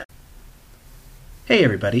Hey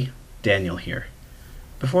everybody, Daniel here.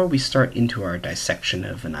 Before we start into our dissection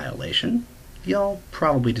of Annihilation, y'all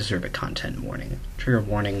probably deserve a content warning, trigger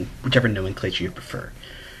warning, whichever nomenclature you prefer.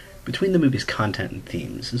 Between the movie's content and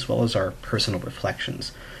themes, as well as our personal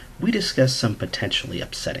reflections, we discuss some potentially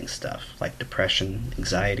upsetting stuff, like depression,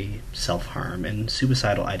 anxiety, self-harm, and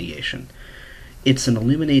suicidal ideation. It's an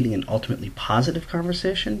illuminating and ultimately positive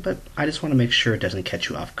conversation, but I just want to make sure it doesn't catch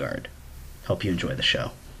you off guard. Hope you enjoy the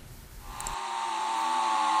show.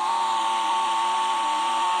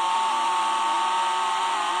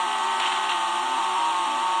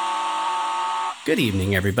 Good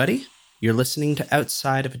evening, everybody. You're listening to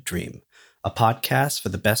Outside of a Dream, a podcast for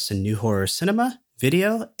the best in new horror cinema,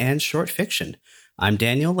 video, and short fiction. I'm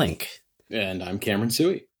Daniel Link. And I'm Cameron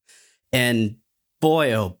Suey. And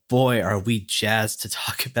boy, oh boy, are we jazzed to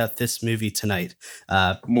talk about this movie tonight.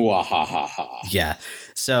 Mwahahaha. Yeah.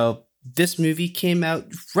 So this movie came out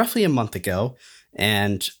roughly a month ago,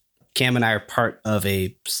 and Cam and I are part of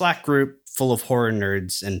a Slack group full of horror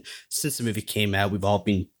nerds. And since the movie came out, we've all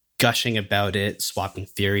been gushing about it, swapping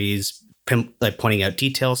theories, pointing out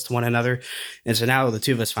details to one another. And so now the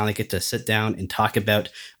two of us finally get to sit down and talk about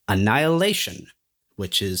Annihilation,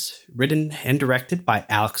 which is written and directed by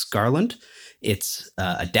Alex Garland. It's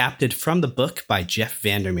adapted from the book by Jeff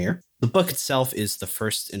Vandermeer. The book itself is the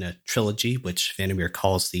first in a trilogy, which Vandermeer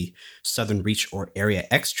calls the Southern Reach or Area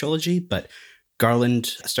X trilogy, but Garland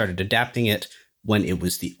started adapting it when it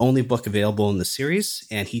was the only book available in the series,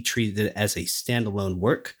 and he treated it as a standalone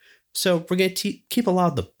work. So we're going to keep a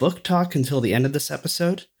lot of the book talk until the end of this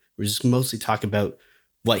episode. We're just mostly talk about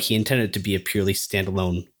what he intended to be a purely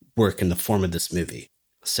standalone work in the form of this movie.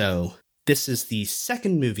 So this is the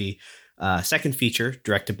second feature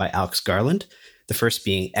directed by Alex Garland, the first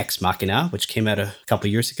being Ex Machina, which came out a couple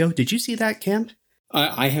of years ago. Did you see that, Cam?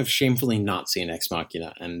 I have shamefully not seen Ex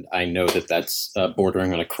Machina, and I know that that's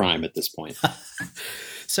bordering on a crime at this point.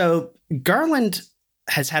 So Garland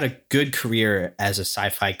has had a good career as a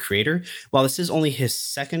sci-fi creator. While this is only his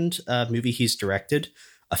second movie he's directed,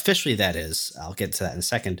 officially that is, I'll get to that in a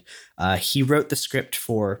second, he wrote the script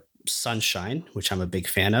for Sunshine, which I'm a big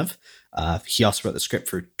fan of. He also wrote the script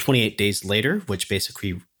for 28 Days Later, which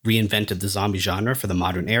basically reinvented the zombie genre for the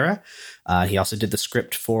modern era. He also did the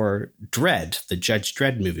script for Dredd, the Judge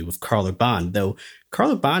Dredd movie with Karl Urban, though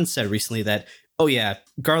Karl Urban said recently that, oh yeah,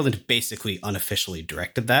 Garland basically unofficially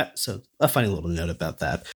directed that. So a funny little note about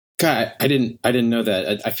that. God, I didn't know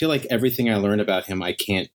that. I feel like everything I learn about him, I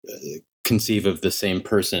can't conceive of the same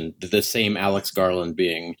person, the same Alex Garland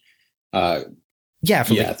being through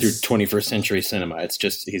 21st century cinema. It's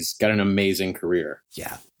just, he's got an amazing career.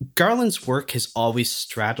 Yeah. Garland's work has always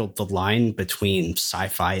straddled the line between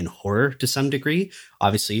sci-fi and horror to some degree.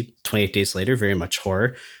 Obviously, 28 Days Later, very much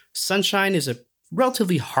horror. Sunshine is a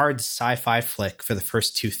relatively hard sci-fi flick for the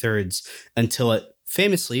first two-thirds until it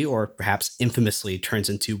famously, or perhaps infamously, turns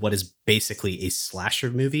into what is basically a slasher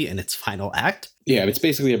movie in its final act. Yeah, it's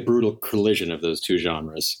basically a brutal collision of those two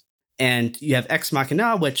genres. And you have Ex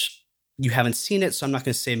Machina, which you haven't seen it, so I'm not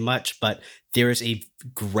going to say much, but there is a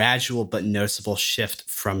gradual but noticeable shift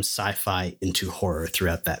from sci-fi into horror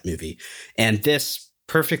throughout that movie. And this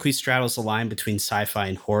perfectly straddles the line between sci-fi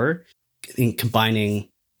and horror, in combining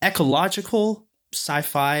ecological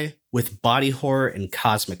sci-fi with body horror and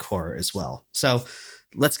cosmic horror as well. So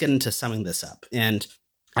let's get into summing this up. And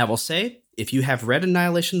I will say, if you have read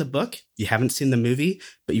Annihilation, the book, you haven't seen the movie,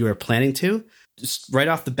 but you are planning to, just right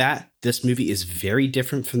off the bat, this movie is very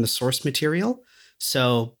different from the source material.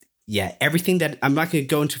 So yeah, everything that I'm not going to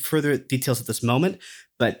go into further details at this moment,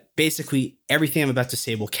 but basically everything I'm about to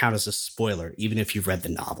say will count as a spoiler, even if you've read the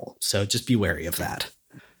novel. So just be wary of that.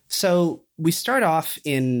 So we start off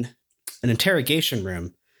in an interrogation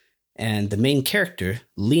room, and the main character,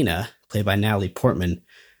 Lena, played by Natalie Portman,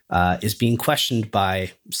 is being questioned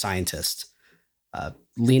by scientists.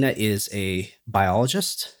 Lena is a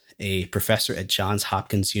biologist, a professor at Johns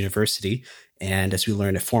Hopkins University, and as we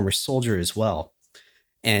learn, a former soldier as well.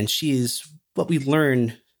 And she is, what we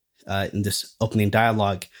learn in this opening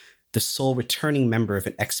dialogue, the sole returning member of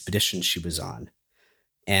an expedition she was on.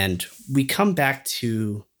 And we come back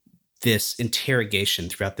to this interrogation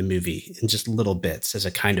throughout the movie in just little bits as a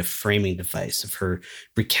kind of framing device of her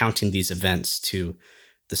recounting these events to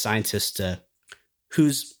the scientist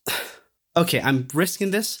who's... Okay, I'm risking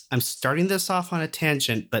this. I'm starting this off on a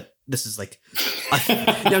tangent, but this is like...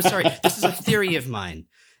 This is a theory of mine.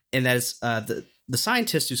 And that is the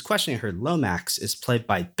scientist who's questioning her, Lomax, is played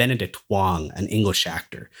by Benedict Wong, an English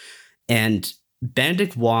actor. And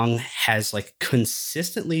Benedict Wong has like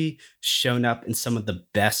consistently shown up in some of the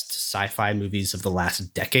best sci-fi movies of the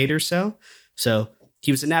last decade or so. So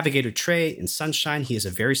He was a Navigator Trey in Sunshine. He has a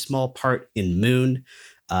very small part in Moon.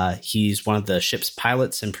 He's one of the ship's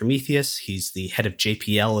pilots in Prometheus. He's the head of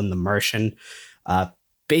JPL in The Martian.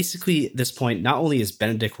 Basically, at this point, not only is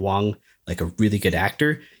Benedict Wong like a really good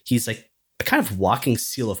actor, he's like a kind of walking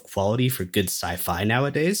seal of quality for good sci-fi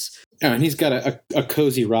nowadays. Oh, and he's got a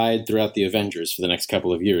cozy ride throughout the Avengers for the next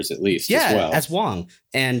couple of years, at least. Yeah, as well. As Wong.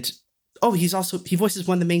 And he voices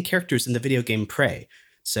one of the main characters in the video game Prey.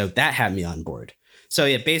 So that had me on board. So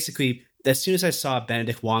yeah, basically, as soon as I saw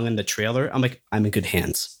Benedict Wong in the trailer, I'm like, I'm in good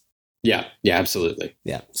hands. Yeah, absolutely.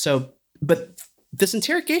 Yeah. So, but this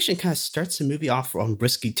interrogation kind of starts the movie off on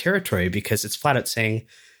risky territory because it's flat out saying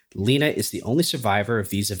Lena is the only survivor of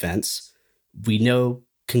these events. We know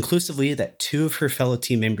conclusively that 2 of her fellow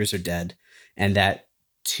team members are dead and that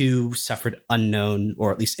 2 suffered unknown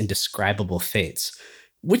or at least indescribable fates,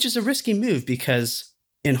 which is a risky move because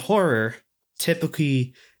in horror,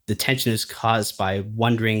 typically the tension is caused by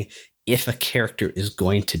wondering if a character is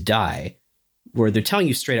going to die, where they're telling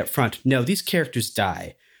you straight up front, no, these characters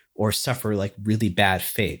die or suffer like really bad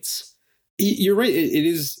fates. You're right. It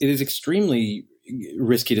is extremely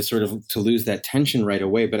risky to lose that tension right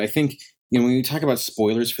away. But I think, when you talk about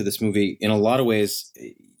spoilers for this movie, in a lot of ways,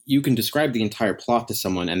 you can describe the entire plot to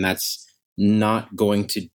someone and that's not going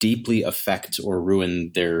to deeply affect or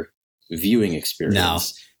ruin their viewing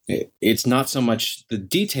experience. No. It's not so much the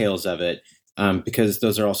details of it, because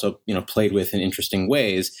those are also, played with in interesting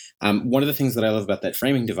ways. One of the things that I love about that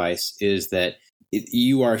framing device is that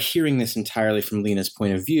you are hearing this entirely from Lena's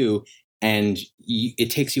point of view, and it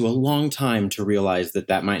takes you a long time to realize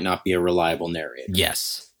that might not be a reliable narrator.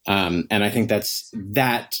 Yes. And I think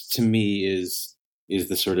that to me is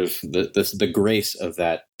the sort of the grace of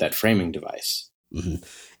that framing device. Mm-hmm.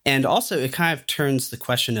 And also it kind of turns the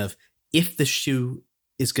question of if the shoe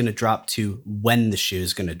is going to drop to when the shoe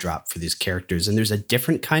is going to drop for these characters. And there's a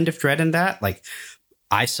different kind of dread in that. Like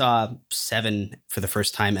I saw Seven for the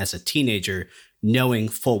first time as a teenager, knowing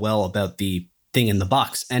full well about the thing in the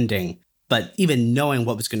box ending. But even knowing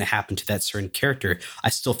what was going to happen to that certain character, I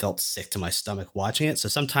still felt sick to my stomach watching it. So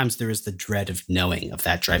sometimes there is the dread of knowing of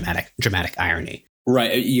that dramatic irony.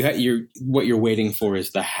 Right. What you're waiting for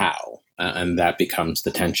is the how, and that becomes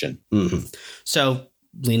the tension. Mm-hmm. So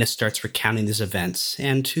Lena starts recounting these events,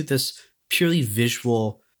 and to this purely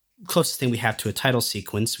visual, closest thing we have to a title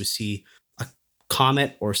sequence, we see a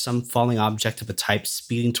comet or some falling object of a type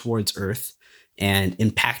speeding towards Earth and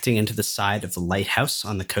impacting into the side of the lighthouse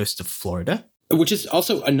on the coast of Florida. Which is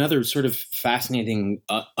also another sort of fascinating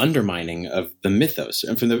undermining of the mythos.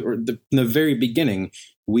 And from the very beginning,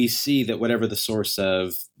 we see that whatever the source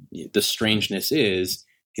of the strangeness is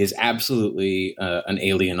absolutely an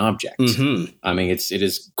alien object. Mm-hmm. I mean, it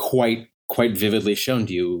is quite vividly shown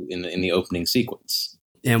to you in the opening sequence.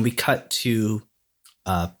 And we cut to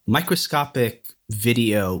a microscopic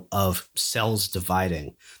video of cells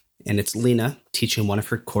dividing. And it's Lena teaching one of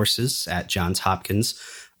her courses at Johns Hopkins,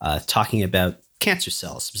 talking about cancer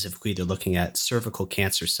cells. Specifically, they're looking at cervical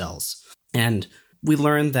cancer cells. And we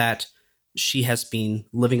learn that she has been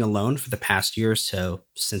living alone for the past year or so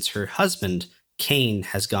since her husband, Kane,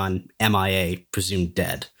 has gone MIA, presumed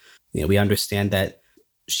dead. We understand that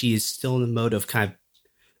she is still in the mode of kind of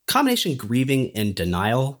combination grieving and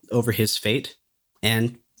denial over his fate.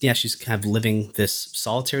 And yeah, she's kind of living this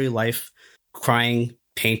solitary life, crying,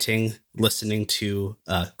 painting, listening to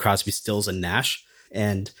Crosby, Stills, and Nash.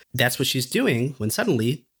 And that's what she's doing when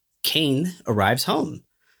suddenly Kane arrives home.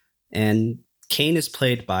 And Kane is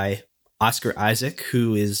played by Oscar Isaac,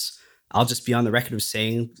 who is, I'll just be on the record of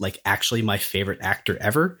saying, like, actually my favorite actor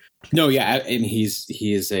ever. No, yeah, and he's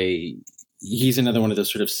another one of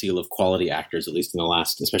those sort of seal of quality actors, at least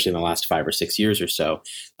especially in the last 5 or 6 years or so.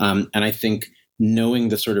 And I think knowing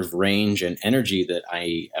the sort of range and energy that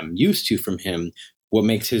I am used to from him, what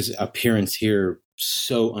makes his appearance here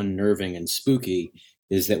so unnerving and spooky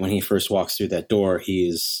is that when he first walks through that door, he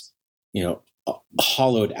is,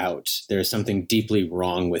 hollowed out. There's something deeply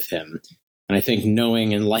wrong with him. And I think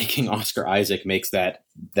knowing and liking Oscar Isaac makes that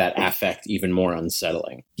affect even more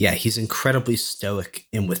unsettling. Yeah, he's incredibly stoic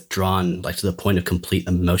and withdrawn, like to the point of complete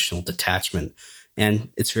emotional detachment. And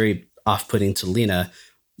it's very off-putting to Lena,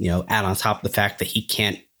 add on top of the fact that he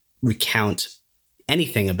can't recount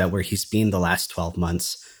anything about where he's been the last 12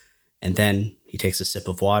 months. And then he takes a sip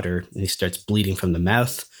of water and he starts bleeding from the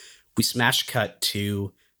mouth. We smash cut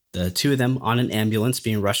to the 2 of them on an ambulance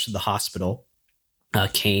being rushed to the hospital.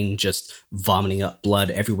 Kane just vomiting up blood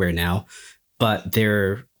everywhere now. But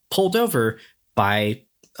they're pulled over by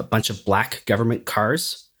a bunch of black government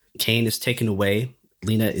cars. Kane is taken away.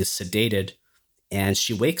 Lena is sedated. And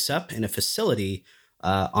she wakes up in a facility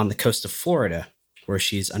on the coast of Florida, where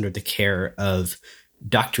she's under the care of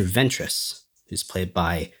Dr. Ventress, who's played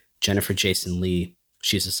by Jennifer Jason Leigh.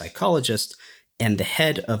 She's a psychologist and the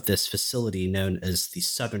head of this facility known as the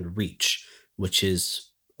Southern Reach, which is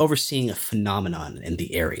overseeing a phenomenon in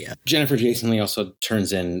the area. Jennifer Jason Leigh also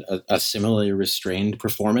turns in a similarly restrained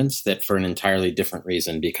performance that for an entirely different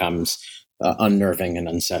reason becomes unnerving and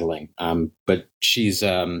unsettling. But she has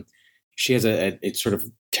a sort of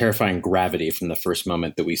terrifying gravity from the first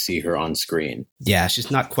moment that we see her on screen. Yeah, she's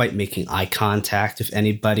not quite making eye contact with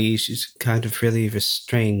anybody. She's kind of really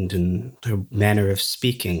restrained in her manner of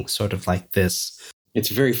speaking, sort of like this. It's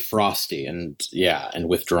very frosty and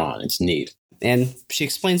withdrawn. It's neat. And she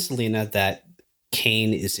explains to Lena that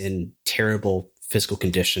Kane is in terrible physical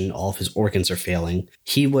condition. All of his organs are failing.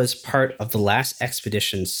 He was part of the last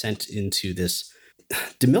expedition sent into this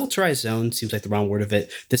demilitarized zone, seems like the wrong word of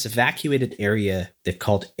it, this evacuated area they've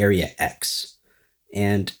called Area X.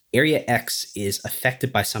 And Area X is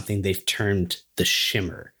affected by something they've termed the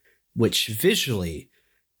Shimmer, which visually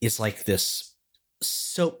is like this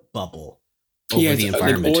soap bubble over the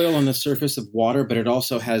environment. Like oil on the surface of water, but it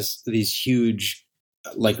also has these huge,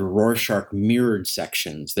 like Rorschach mirrored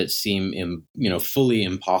sections that seem, fully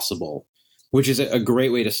impossible. Which is a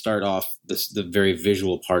great way to start off the very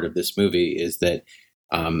visual part of this movie, is that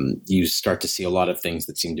you start to see a lot of things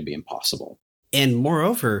that seem to be impossible. And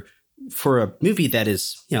moreover, for a movie that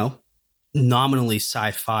is, nominally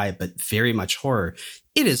sci-fi but very much horror,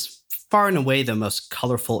 it is far and away the most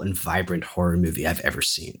colorful and vibrant horror movie I've ever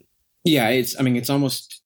seen. Yeah, it's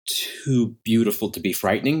almost too beautiful to be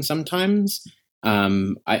frightening sometimes. I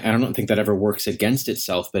don't think that ever works against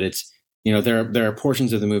itself, but it's, there are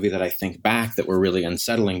portions of the movie that I think back that were really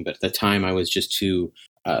unsettling, but at the time I was just too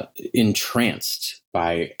entranced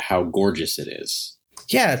by how gorgeous it is.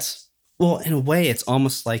 Yeah, in a way, it's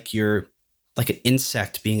almost like you're like an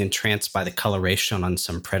insect being entranced by the coloration on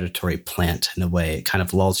some predatory plant. In a way, it kind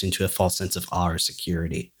of lulls you into a false sense of awe or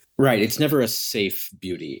security. Right. It's never a safe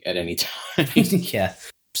beauty at any time. Yeah.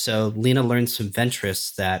 So Lena learns from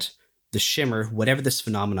Ventress that the Shimmer, whatever this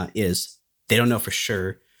phenomena is, they don't know for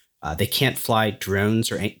sure. They can't fly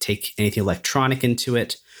drones or take anything electronic into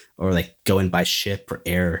it, or like go in by ship or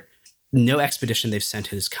air. No expedition they've sent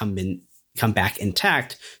has come back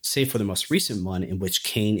intact, save for the most recent one, in which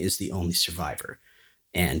Kane is the only survivor.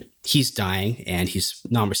 And he's dying, and he's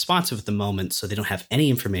non-responsive at the moment, so they don't have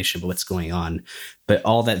any information about what's going on. But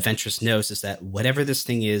all that Ventress knows is that whatever this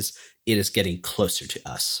thing is, it is getting closer to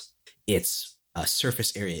us. Its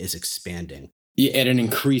surface area is expanding. Yeah, at an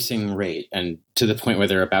increasing rate, and to the point where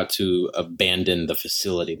they're about to abandon the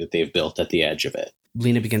facility that they've built at the edge of it.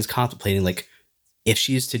 Lena begins contemplating, like, if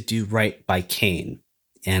she is to do right by Kane,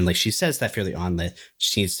 and like she says that fairly on, that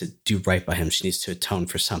she needs to do right by him. She needs to atone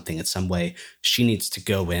for something in some way. She needs to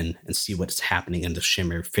go in and see what's happening in the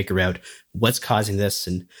Shimmer, figure out what's causing this,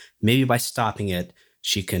 and maybe by stopping it,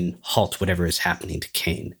 she can halt whatever is happening to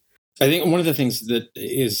Kane. I think one of the things that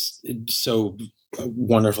is so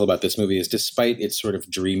wonderful about this movie is, despite its sort of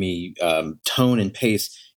dreamy tone and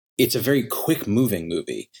pace, it's a very quick moving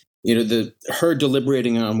movie. Her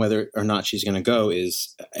deliberating on whether or not she's going to go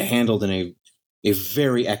is handled in a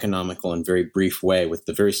very economical and very brief way, with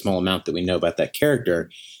the very small amount that we know about that character,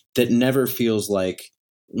 that never feels like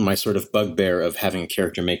my sort of bugbear of having a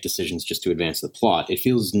character make decisions just to advance the plot. It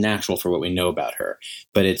feels natural for what we know about her.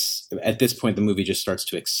 But it's at this point, the movie just starts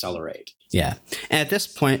to accelerate. Yeah. And at this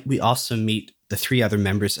point, we also meet the three other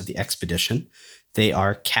members of the expedition. They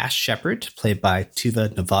are Cass Shepard, played by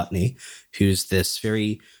Tuva Novotny, who's this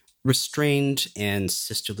very restrained and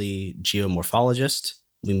sisterly geomorphologist.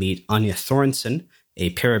 We meet Anya Thorensen,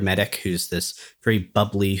 a paramedic who's this very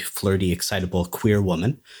bubbly, flirty, excitable queer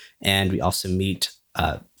woman. And we also meet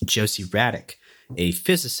Josie Raddick, a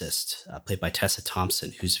physicist played by Tessa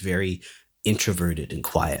Thompson, who's very introverted and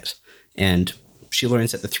quiet. And she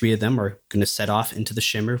learns that the three of them are going to set off into the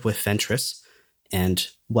Shimmer with Ventress. And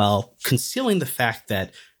while concealing the fact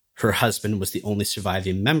that her husband was the only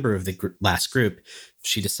surviving member of the last group,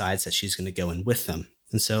 she decides that she's going to go in with them.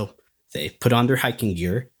 And so they put on their hiking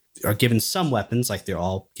gear, are given some weapons, like they're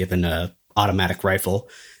all given a automatic rifle,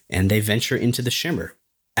 and they venture into the Shimmer.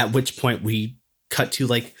 At which point we cut to,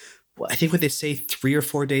 like, I think what they say 3 or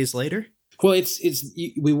 4 days later. Well,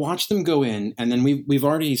 we watch them go in, and then we've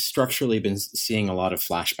already structurally been seeing a lot of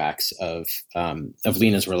flashbacks of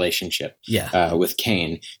Lena's relationship with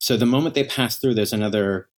Kane. So the moment they pass through, there's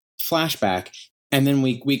another flashback, and then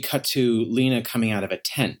we cut to Lena coming out of a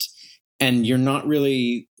tent. And you're not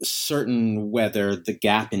really certain whether the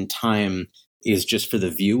gap in time is just for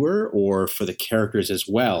the viewer or for the characters as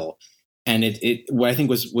well. And what I think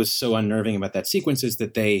was so unnerving about that sequence is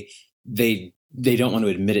that they they don't want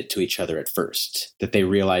to admit it to each other at first, that they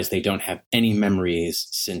realize they don't have any memories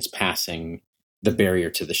since passing the barrier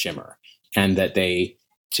to the Shimmer, and that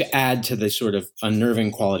to add to the sort of unnerving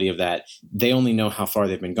quality of that, they only know how far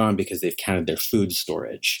they've been gone because they've counted their food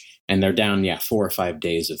storage, and they're down 4 or 5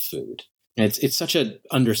 days of food. And it's such an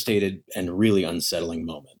understated and really unsettling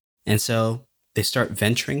moment. And so they start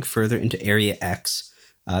venturing further into Area X.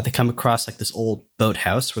 They come across like this old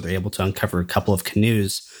boathouse where they're able to uncover a couple of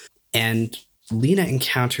canoes, and Lena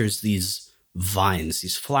encounters these vines,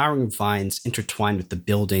 these flowering vines intertwined with the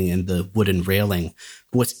building and the wooden railing.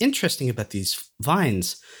 But what's interesting about these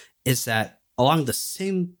vines is that along the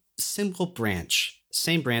same branch,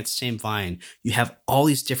 same vine, you have all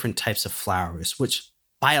these different types of flowers, which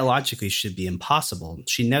biologically should be impossible.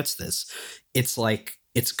 She notes this. It's like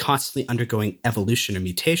it's constantly undergoing evolution or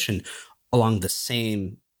mutation along the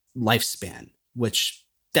same lifespan, which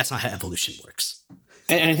that's not how evolution works.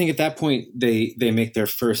 And I think at that point, they make their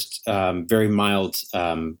first very mild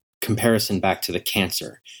comparison back to the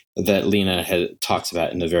cancer that Lena talks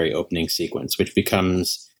about in the very opening sequence, which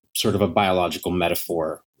becomes sort of a biological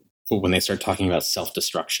metaphor when they start talking about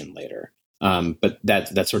self-destruction later. But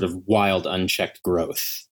that sort of wild, unchecked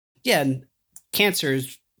growth. Yeah, and cancer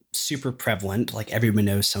is super prevalent. Like everyone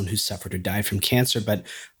knows someone who suffered or died from cancer, but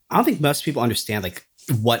I don't think most people understand like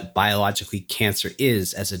what biologically cancer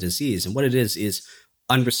is as a disease. And what it is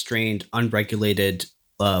unrestrained, unregulated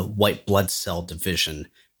white blood cell division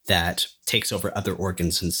that takes over other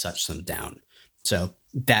organs and shuts them down. So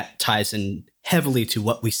that ties in heavily to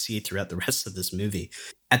what we see throughout the rest of this movie.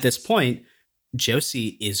 At this point,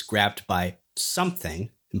 Josie is grabbed by something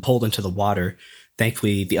and pulled into the water.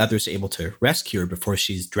 Thankfully, the others are able to rescue her before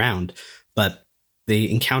she's drowned, but they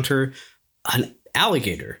encounter an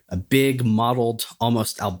alligator, a big mottled,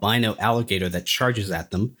 almost albino alligator that charges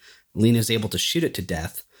at them. Lena is able to shoot it to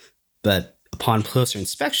death, but upon closer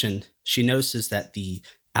inspection, she notices that the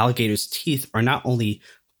alligator's teeth are not only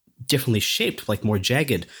differently shaped, like more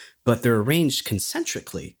jagged, but they're arranged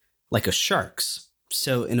concentrically, like a shark's.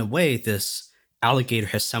 So in a way, this alligator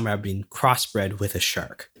has somehow been crossbred with a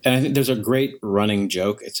shark. And I think there's a great running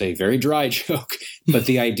joke. It's a very dry joke, but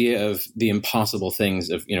the idea of the impossible things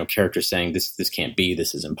of, characters saying this can't be,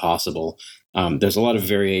 this is impossible. There's a lot of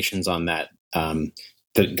variations on that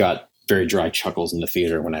that got very dry chuckles in the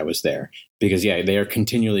theater when I was there, because they are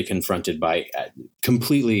continually confronted by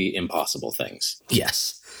completely impossible things.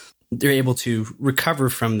 Yes. They're able to recover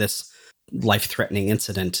from this life-threatening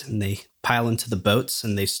incident, and they pile into the boats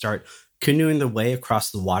and they start canoeing their way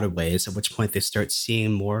across the waterways, at which point they start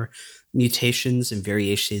seeing more mutations and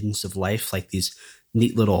variations of life, like these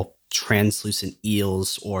neat little translucent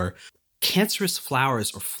eels or cancerous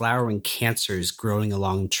flowers or flowering cancers growing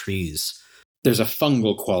along trees. There's a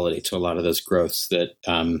fungal quality to a lot of those growths that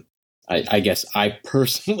I guess I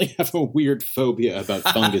personally have a weird phobia about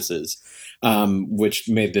funguses, which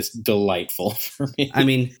made this delightful for me. I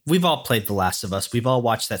mean, we've all played The Last of Us. We've all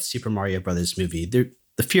watched that Super Mario Brothers movie.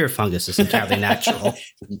 The fear of fungus is entirely natural.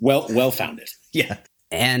 Well founded. Yeah.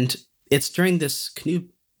 And it's during this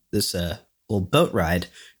little boat ride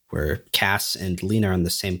where Cass and Lena are on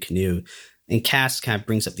the same canoe. And Cass kind of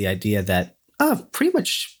brings up the idea that pretty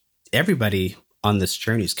much everybody on this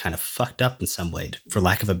journey is kind of fucked up in some way, for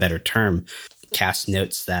lack of a better term. Cass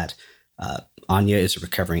notes that Anya is a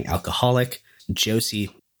recovering alcoholic.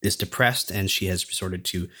 Josie is depressed and she has resorted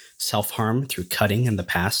to self-harm through cutting in the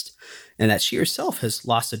past, and that she herself has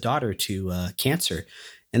lost a daughter to cancer,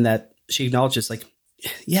 and that she acknowledges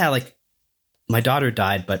my daughter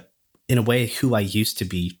died, but in a way who I used to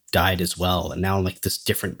be died as well. And now I'm like this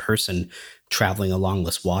different person traveling along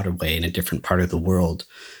this waterway in a different part of the world.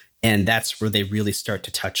 And that's where they really start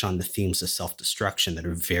to touch on the themes of self-destruction that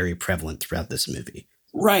are very prevalent throughout this movie.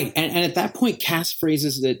 Right. And at that point, Cass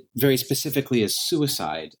phrases it very specifically as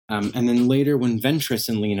suicide. And then later, when Ventress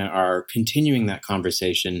and Lena are continuing that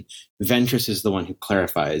conversation, Ventress is the one who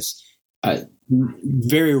clarifies,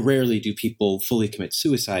 very rarely do people fully commit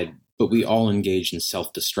suicide, but we all engage in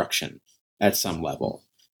self-destruction at some level.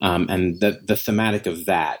 And the thematic of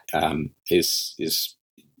that is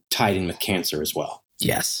tied in with cancer as well.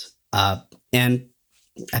 Yes. And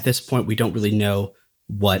at this point, we don't really know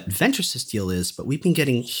what Ventress's deal is, but we've been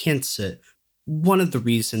getting hints at one of the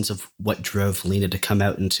reasons of what drove Lena to come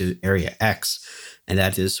out into Area X. And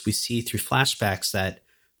that is, we see through flashbacks that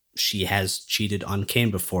she has cheated on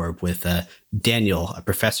Kane before with Daniel, a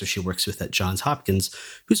professor she works with at Johns Hopkins,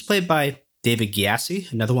 who's played by David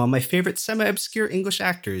Gyasi, another one of my favorite semi-obscure English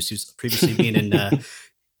actors, who's previously been in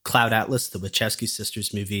Cloud Atlas, the Wachowski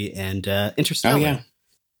sisters movie, and Interstellar. Oh, yeah.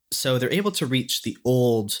 So they're able to reach the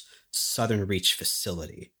old Southern Reach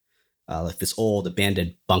facility. like this old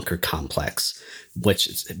abandoned bunker complex, which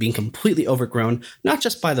is being completely overgrown, not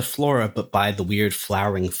just by the flora, but by the weird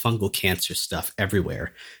flowering fungal cancer stuff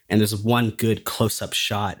everywhere. And there's one good close-up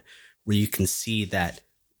shot where you can see that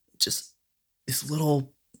just these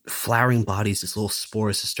little flowering bodies, these little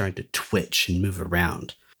spores are starting to twitch and move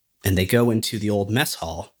around. And they go into the old mess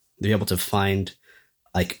hall. They're able to find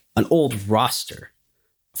like an old roster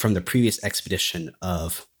from the previous expedition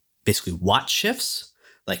of basically watch shifts.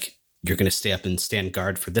 Like, you're going to stay up and stand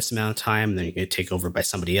guard for this amount of time, and then you're going to take over by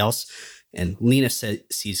somebody else. And Lena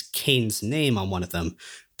sees Kane's name on one of them,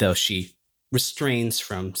 though she restrains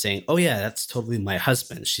from saying, oh yeah, that's totally my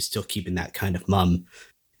husband. She's still keeping that kind of mum.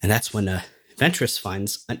 And that's when Ventress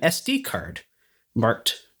finds an SD card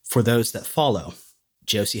marked for those that follow.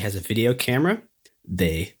 Josie has a video camera.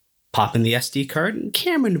 They pop in the SD card. And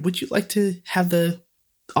Cameron, would you like to have the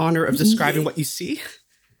honor of describing what you see?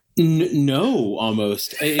 No,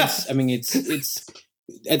 almost. It's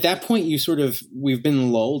at that point we've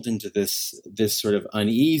been lulled into this sort of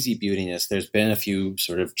uneasy beautiness. There's been a few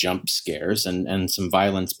sort of jump scares and some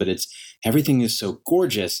violence, but everything is so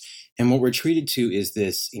gorgeous. And what we're treated to is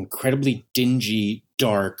this incredibly dingy,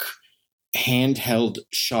 dark, handheld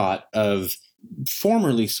shot of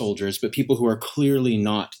formerly soldiers, but people who are clearly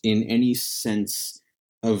not in any sense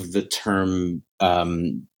of the term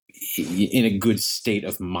in a good state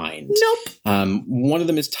of mind. Nope. One of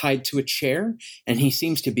them is tied to a chair, and he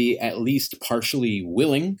seems to be at least partially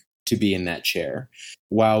willing to be in that chair,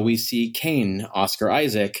 while we see Kane, Oscar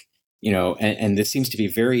Isaac, and this seems to be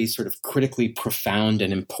very sort of critically profound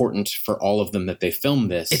and important for all of them that they film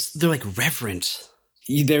this. They're like reverent.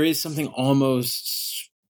 There is something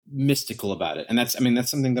almost mystical about it. And that's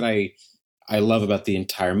something that I love about the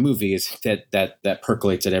entire movie, is that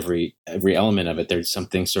percolates at every element of it. There's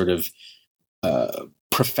something sort of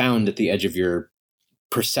profound at the edge of your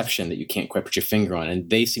perception that you can't quite put your finger on. And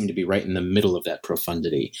they seem to be right in the middle of that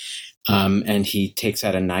profundity. And he takes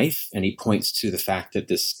out a knife and he points to the fact that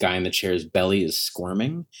this guy in the chair's belly is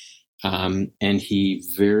squirming. And he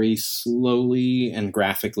very slowly and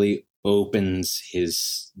graphically opens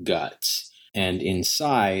his guts. And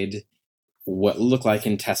inside, what look like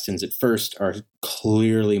intestines at first are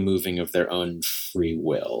clearly moving of their own free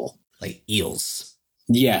will. Like eels.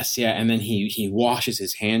 Yes, yeah. And then he washes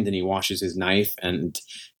his hand and he washes his knife, and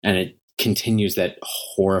it continues that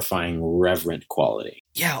horrifying reverent quality.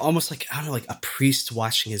 Yeah, almost like, I don't know, like a priest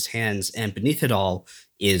washing his hands. And beneath it all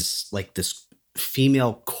is like this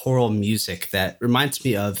female choral music that reminds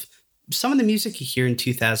me of some of the music you hear in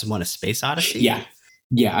 2001: A Space Odyssey. Yeah.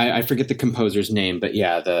 Yeah, I forget the composer's name, but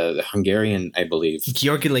yeah, the Hungarian, I believe.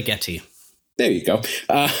 György Ligeti. There you go.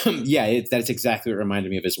 That's exactly what it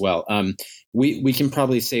reminded me of as well. We can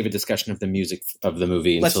probably save a discussion of the music of the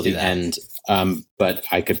movie until the end, but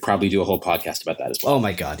I could probably do a whole podcast about that as well. Oh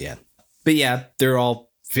my God, yeah. But yeah, they're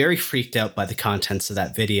all very freaked out by the contents of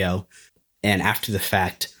that video. And after the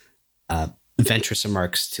fact, Ventress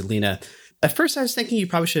remarks to Lena, at first I was thinking you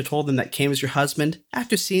probably should have told them that Kane was your husband.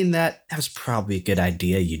 After seeing that was probably a good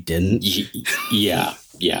idea you didn't. Yeah.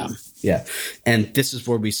 And this is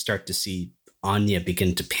where we start to see Anya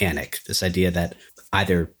begin to panic. This idea that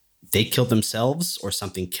either they killed themselves or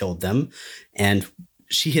something killed them. And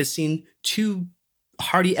she has seen too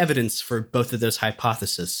hearty evidence for both of those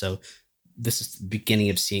hypotheses. So this is the beginning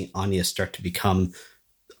of seeing Anya start to become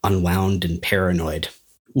unwound and paranoid.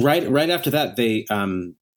 Right after that, they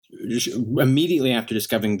immediately after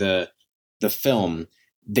discovering the film,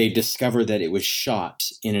 they discover that it was shot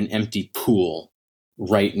in an empty pool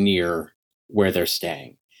right near where they're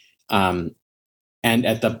staying. And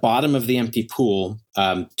at the bottom of the empty pool,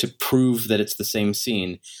 to prove that it's the same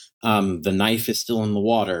scene, the knife is still in the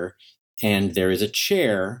water, and there is a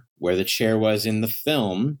chair where the chair was in the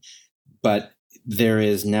film, but there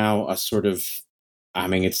is now a sort of,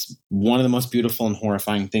 it's one of the most beautiful and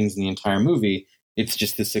horrifying things in the entire movie. It's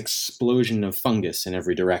just this explosion of fungus in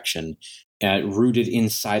every direction, rooted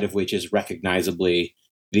inside of which is recognizably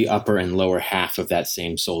the upper and lower half of that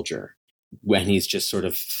same soldier, when he's just sort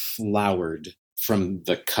of flowered from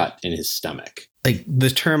the cut in his stomach. Like, the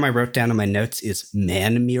term I wrote down in my notes is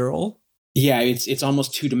man mural. Yeah, it's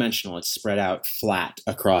almost two-dimensional. It's spread out flat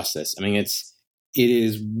across this. It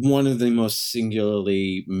is one of the most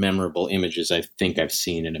singularly memorable images I think I've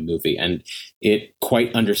seen in a movie, and it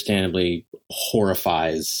quite understandably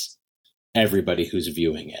horrifies everybody who's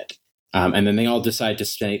viewing it. And then they all decide to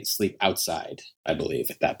sleep outside, I believe,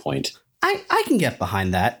 at that point. I can get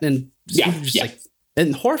behind that. And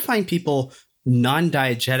and horrifying people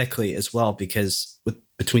non-diegetically as well, because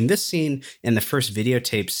between this scene and the first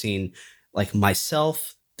videotape scene, like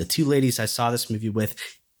myself, the two ladies I saw this movie with,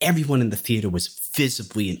 everyone in the theater was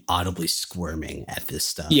visibly and audibly squirming at this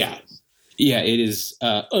stuff. Yeah. Yeah, it is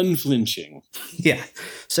unflinching. Yeah.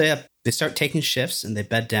 So yeah, they start taking shifts and they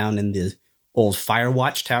bed down in the old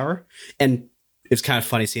Firewatch Tower. And it's kind of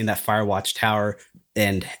funny seeing that Firewatch Tower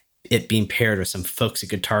and it being paired with some folksy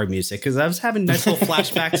guitar music, because I was having nice little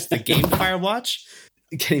flashbacks to the game Firewatch.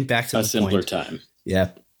 Getting back to a simpler time.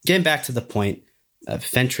 Yeah. Getting back to the point,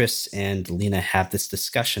 Ventress and Lena have this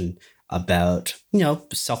discussion about,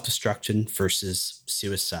 self-destruction versus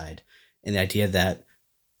suicide, and the idea that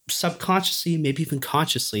subconsciously, maybe even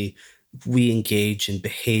consciously, we engage in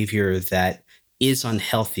behavior that is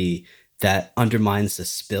unhealthy, that undermines the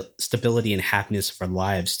stability and happiness of our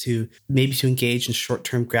lives, to engage in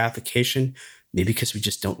short-term gratification, maybe because we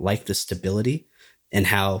just don't like the stability, and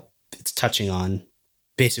how it's touching on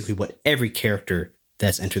basically what every character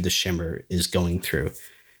that's entered the Shimmer is going through.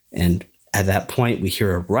 And at that point, we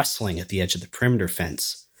hear a rustling at the edge of the perimeter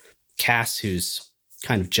fence. Cass, who's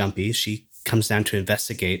kind of jumpy, she comes down to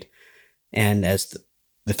investigate. And as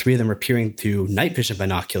the three of them are peering through night vision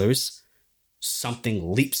binoculars,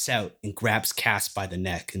 something leaps out and grabs Cass by the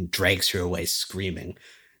neck and drags her away screaming.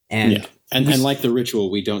 And like the ritual,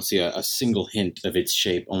 we don't see a single hint of its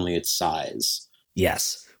shape, only its size.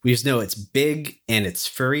 Yes. We just know it's big and it's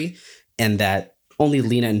furry, and that only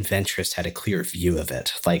Lena and Ventress had a clear view of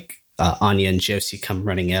it. Like Anya and Josie come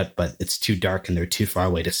running out, but it's too dark and they're too far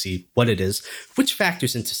away to see what it is, which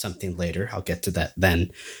factors into something later. I'll get to that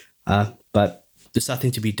then. But there's nothing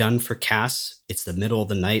to be done for Cass. It's the middle of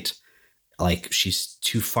the night. Like, she's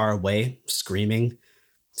too far away, screaming.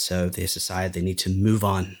 So they decide they need to move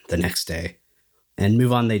on the next day. And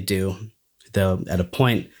move on they do. Though at a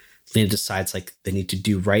point, Lena decides they need to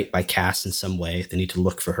do right by Cass in some way. They need to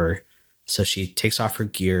look for her. So she takes off her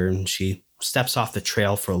gear and she steps off the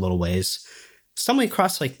trail for a little ways, stumbling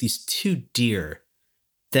across these two deer.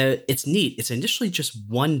 It's neat. It's initially just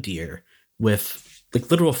one deer with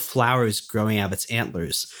literal flowers growing out of its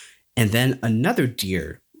antlers. And then another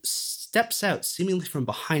deer steps out seemingly from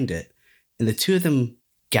behind it. And the two of them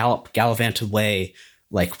gallivant away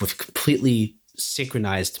with completely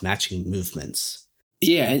synchronized matching movements.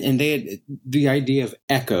 Yeah, and the idea of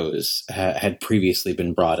echoes had previously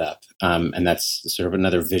been brought up, and that's sort of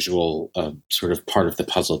another visual sort of part of the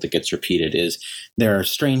puzzle that gets repeated. Is there are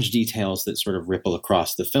strange details that sort of ripple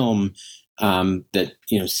across the film that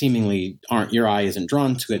seemingly your eye isn't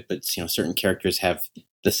drawn to it, but certain characters have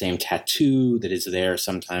the same tattoo that is there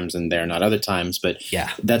sometimes and there not other times. But yeah,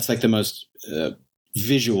 that's the most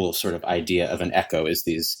visual sort of idea of an echo. Is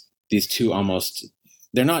these two almost,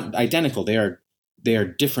 they're not identical. They are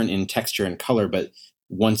different in texture and color, but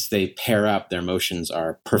once they pair up, their motions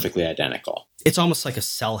are perfectly identical. It's almost like a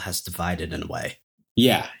cell has divided in a way.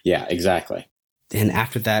 Yeah, exactly. And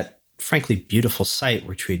after that, frankly, beautiful sight,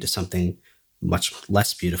 we're treated to something much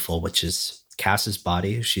less beautiful, which is Cass's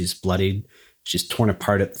body. She's bloodied. She's torn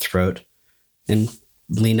apart at the throat. And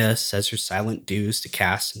Lena says her silent dues to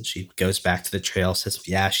Cass, and she goes back to the trail, says,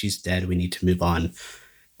 yeah, she's dead. We need to move on.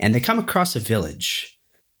 And they come across a village.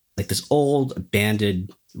 This old,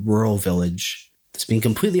 abandoned, rural village that's being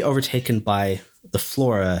completely overtaken by the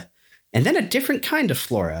flora, and then a different kind of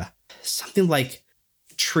flora, something like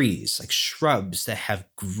trees, like shrubs that have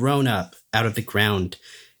grown up out of the ground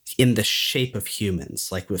in the shape of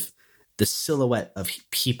humans, with the silhouette of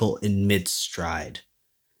people in mid-stride.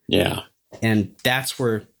 Yeah. And that's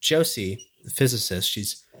where Josie, the physicist,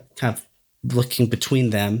 she's kind of looking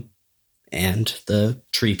between them and the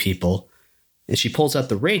tree people. And she pulls out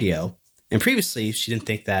the radio. And previously, she didn't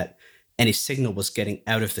think that any signal was getting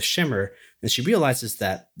out of the Shimmer. And she realizes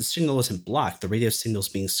that the signal isn't blocked. The radio signal is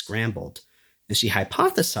being scrambled. And she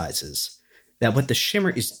hypothesizes that what the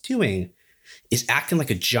Shimmer is doing is acting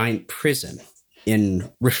like a giant prism in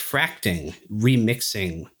refracting,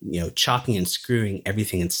 remixing, chopping and screwing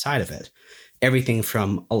everything inside of it. Everything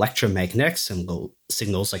from electromagnetic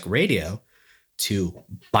signals like radio to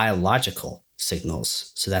biological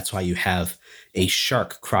signals. So that's why you have a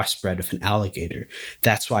shark crossbred with an alligator.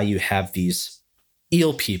 That's why you have these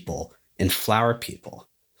eel people and flower people.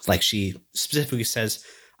 She specifically says,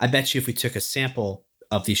 I bet you if we took a sample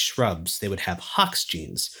of these shrubs, they would have Hox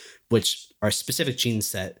genes, which are specific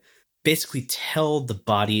genes that basically tell the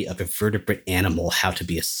body of a vertebrate animal how to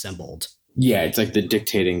be assembled. Yeah, it's the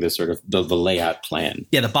dictating the sort of the layout plan.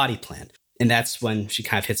 Yeah, the body plan. And that's when she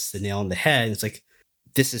kind of hits the nail on the head. It's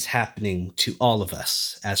this is happening to all of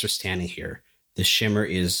us as we're standing here. The Shimmer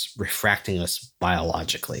is refracting us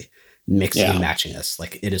biologically, mixing and matching us.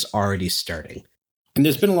 It is already starting. And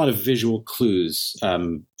there's been a lot of visual clues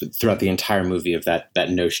throughout the entire movie of that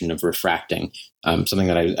notion of refracting. Something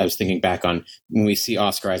that I was thinking back on when we see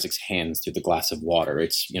Oscar Isaac's hands through the glass of water.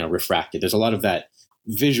 It's, refracted. There's a lot of that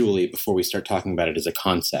visually before we start talking about it as a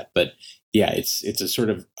concept. But yeah, it's a sort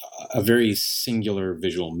of a very singular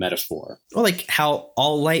visual metaphor. Well, like how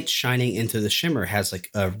all light shining into the shimmer has like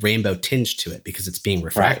a rainbow tinge to it because it's being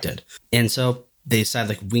refracted. Right. And so they decide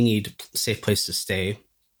like we need a safe place to stay.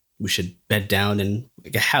 We should bed down in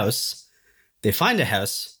like a house. They find a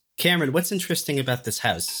house. Cameron, what's interesting about this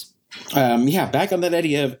house? Back on that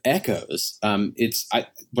idea of echoes.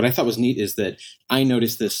 What I thought was neat is that I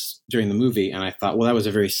noticed this during the movie, and I thought, well, that was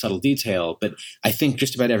a very subtle detail. But I think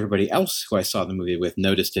just about everybody else who I saw the movie with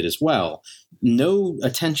noticed it as well. No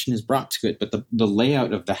attention is brought to it, but the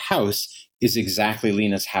layout of the house is exactly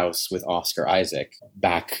Lena's house with Oscar Isaac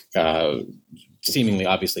back, seemingly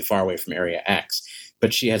obviously far away from Area X.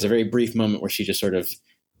 But she has a very brief moment where she just sort of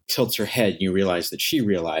tilts her head, and you realize that she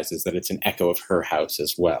realizes that it's an echo of her house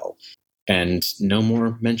as well. And no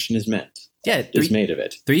more mention is made of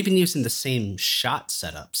it. They're even using the same shot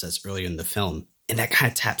setups as earlier in the film. And that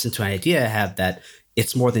kind of taps into an idea I have that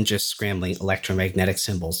it's more than just scrambling electromagnetic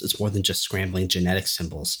symbols. It's more than just scrambling genetic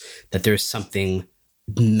symbols, that there's something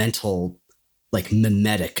mental, like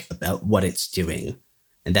mimetic about what it's doing.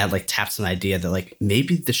 And that like taps an idea that like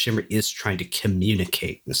maybe the shimmer is trying to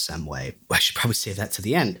communicate in some way. I should probably save that to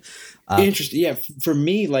the end. Interesting. Yeah. For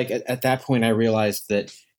me, like at that point, I realized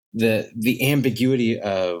that the ambiguity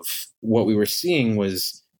of what we were seeing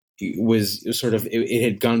was sort of, it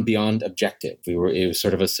had gone beyond objective. It was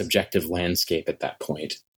sort of a subjective landscape at that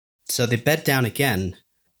point. So they bed down again,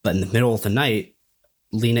 but in the middle of the night,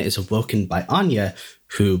 Lena is awoken by Anya,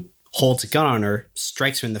 who holds a gun on her,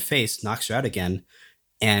 strikes her in the face, knocks her out again.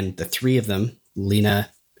 And the three of them,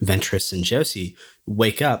 Lena, Ventress, and Josie,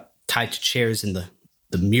 wake up tied to chairs in the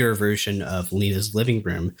mirror version of Lena's living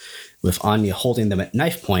room, with Anya holding them at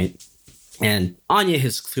knife point. And Anya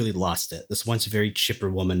has clearly lost it. This once very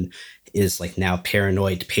chipper woman is like now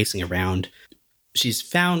paranoid, pacing around. She's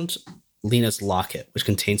found Lena's locket, which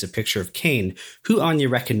contains a picture of Kane, who Anya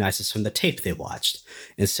recognizes from the tape they watched.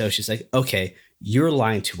 And so she's like, okay, you're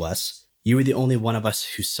lying to us. You were the only one of us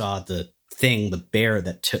who saw the bear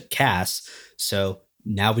that took Cass. So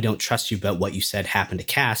now we don't trust you about what you said happened to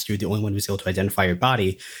Cass. You're the only one who's able to identify your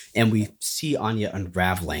body. And we see Anya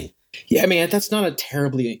unraveling. Yeah, I mean, that's not a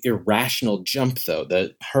terribly irrational jump, though.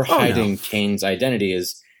 That her hiding Kane's identity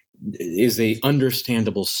is a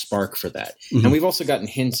understandable spark for that. Mm-hmm. And we've also gotten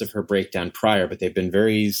hints of her breakdown prior, but they've been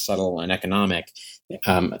very subtle and economic.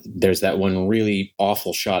 There's that one really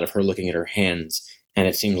awful shot of her looking at her hands, and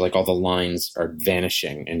it seems like all the lines are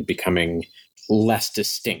vanishing and becoming less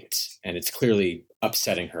distinct. And it's clearly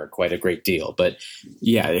upsetting her quite a great deal. But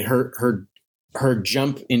yeah, her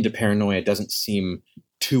jump into paranoia doesn't seem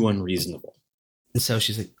too unreasonable. And so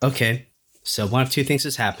she's like, okay, so one of two things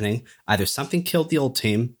is happening. Either something killed the old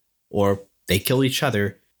team or they killed each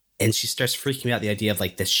other. And she starts freaking me out, the idea of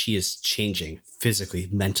like that she is changing physically,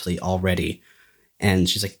 mentally already. And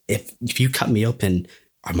she's like, if you cut me open,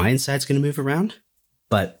 are my insides going to move around?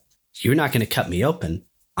 But you're not going to cut me open.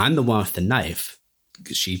 I'm the one with the knife.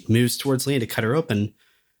 She moves towards Lena to cut her open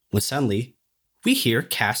when suddenly we hear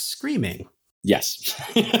Cass screaming. Yes.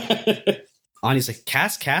 Anya's like,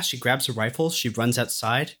 Cass. She grabs her rifle. She runs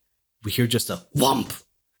outside. We hear just a whump.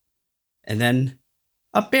 And then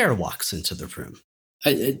a bear walks into the room.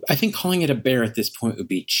 I think calling it a bear at this point would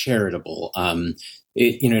be charitable.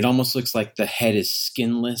 It almost looks like the head is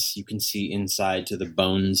skinless. You can see inside to the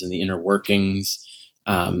bones and the inner workings.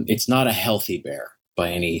 It's not a healthy bear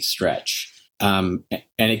by any stretch. And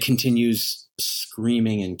it continues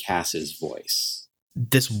screaming in Cass's voice.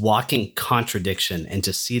 This walking contradiction, and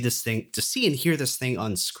to see and hear this thing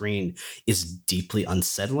on screen is deeply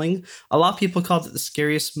unsettling. A lot of people called it the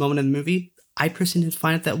scariest moment in the movie. I personally didn't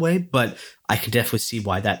find it that way, but I could definitely see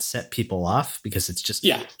why that set people off, because it's just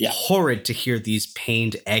horrid to hear these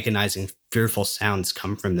pained, agonizing, fearful sounds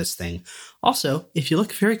come from this thing. Also, if you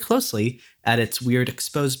look very closely at its weird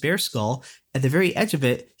exposed bear skull, at the very edge of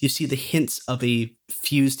it, you see the hints of a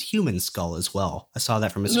fused human skull as well. I saw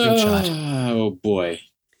that from a screenshot. Oh, boy.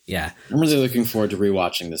 Yeah. I'm really looking forward to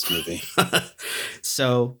rewatching this movie.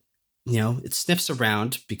 So, it sniffs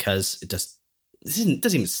around because it doesn't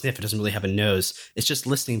even sniff. It doesn't really have a nose. It's just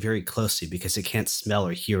listening very closely because it can't smell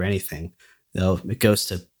or hear anything. Though it goes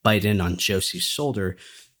to bite in on Josie's shoulder,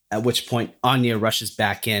 at which point Anya rushes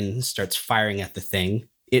back in and starts firing at the thing.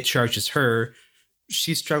 It charges her.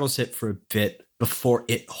 She struggles it for a bit before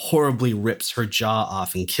it horribly rips her jaw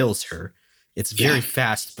off and kills her. It's very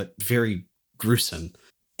fast, but very gruesome.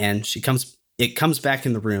 And she comes it comes back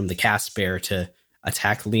in the room, the cast bear, to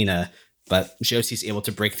attack Lena, but Josie's able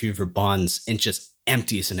to break through her bonds and just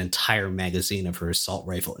empties an entire magazine of her assault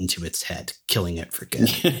rifle into its head, killing it for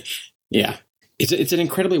good. Yeah. It's an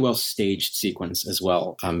incredibly well staged sequence as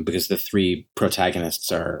well, because the three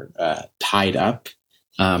protagonists are tied up.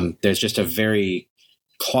 There's just a very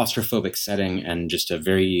claustrophobic setting and just a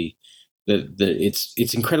very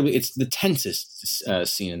it's incredibly, it's the tensest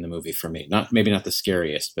scene in the movie for me. Maybe not the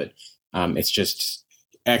scariest, but it's just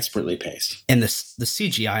expertly paced. And the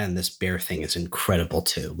CGI on this bear thing is incredible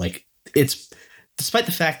too. Like, it's, despite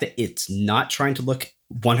the fact that it's not trying to look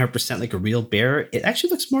 100% like a real bear, it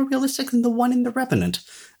actually looks more realistic than the one in The Revenant.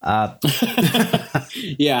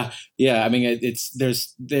 Yeah. I mean,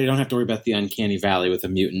 they don't have to worry about the uncanny valley with a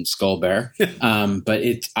mutant skull bear. But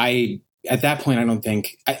at that point, I don't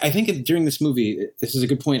think, I think during this movie, this is a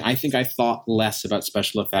good point. I think I thought less about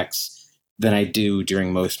special effects than I do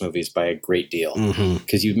during most movies by a great deal.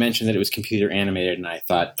 Because you mentioned that it was computer animated, and I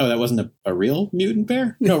thought, oh, that wasn't a real mutant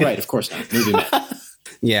bear? No, right, of course not. Movie man.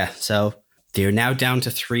 Yeah, so they're now down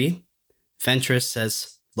to 3. Ventress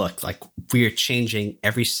says, look, like, we are changing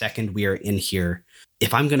every second we are in here.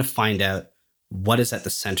 If I'm going to find out what is at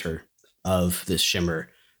the center of this shimmer,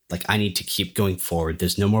 like, I need to keep going forward.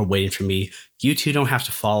 There's no more waiting for me. You two don't have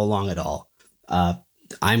to follow along at all.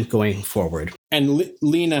 I'm going forward. And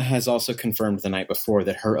Lena has also confirmed the night before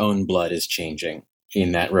that her own blood is changing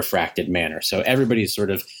in that refracted manner. So everybody's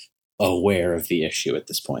sort of aware of the issue at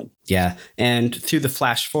this point. Yeah. And through the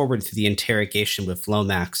flash forward to the interrogation with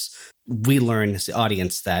Lomax, we learn as the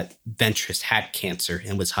audience that Ventress had cancer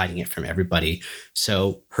and was hiding it from everybody.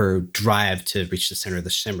 So her drive to reach the center of the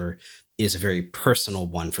shimmer is a very personal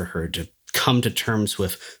one for her, to come to terms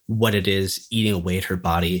with what it is eating away at her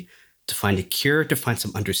body, to find a cure, to find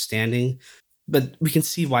some understanding. But we can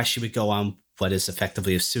see why she would go on what is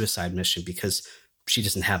effectively a suicide mission, because she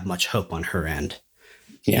doesn't have much hope on her end.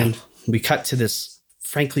 Yeah. And we cut to this,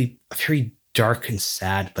 frankly, a very dark and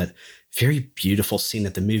sad, but very beautiful scene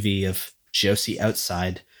at the movie of Josie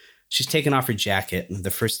outside. She's taken off her jacket, and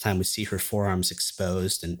the first time we see her forearms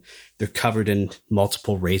exposed, and they're covered in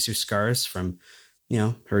multiple razor scars from,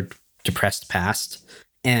 her depressed past.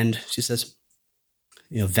 And she says,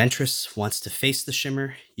 Ventress wants to face the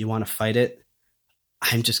shimmer. You want to fight it.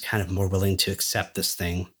 I'm just kind of more willing to accept this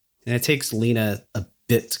thing. And it takes Lena a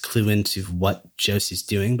bit to clue into what Josie's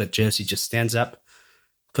doing, but Josie just stands up,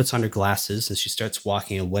 puts on her glasses, and she starts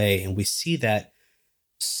walking away. And we see that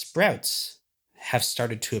sprouts have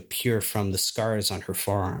started to appear from the scars on her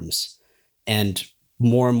forearms, and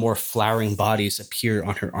more flowering bodies appear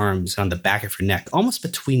on her arms, on the back of her neck, almost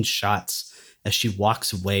between shots as she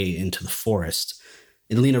walks away into the forest.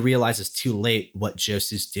 And Lena realizes too late what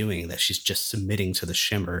Josie's doing, that she's just submitting to the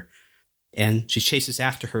shimmer. And she chases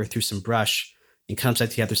after her through some brush and comes out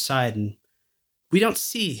the other side, and we don't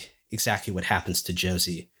see exactly what happens to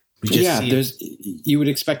Josie. We just you would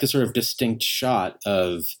expect a sort of distinct shot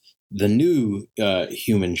of the new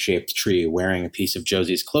human-shaped tree wearing a piece of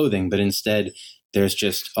Josie's clothing, but instead there's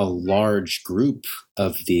just a large group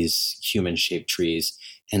of these human-shaped trees,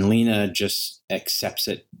 and Lena just accepts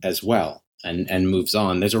it as well and moves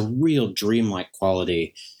on. There's a real dreamlike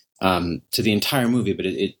quality to the entire movie, but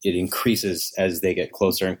it increases as they get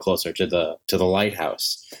closer and closer to the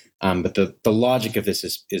lighthouse. But the logic of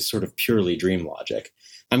this is sort of purely dream logic.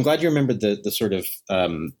 I'm glad you remembered the sort of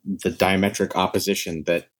the diametric opposition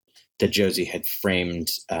that Josie had framed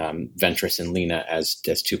Ventress and Lena as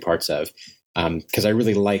two parts of, because I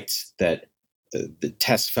really liked that the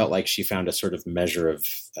Tess felt like she found a sort of measure of,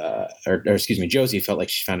 Josie felt like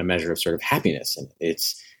she found a measure of sort of happiness, and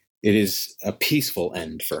it is a peaceful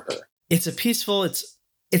end for her. It's a peaceful. It's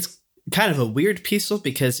kind of a weird peaceful,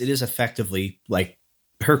 because it is effectively like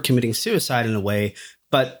her committing suicide in a way,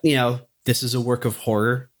 but this is a work of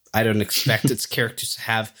horror. I don't expect its characters to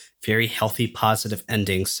have very healthy, positive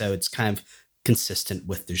endings, so it's kind of consistent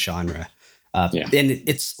with the genre. And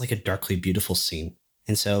it's like a darkly beautiful scene.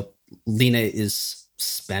 And so Lena is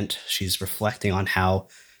spent. She's reflecting on how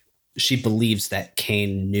she believes that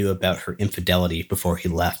Kane knew about her infidelity before he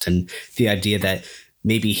left, and the idea that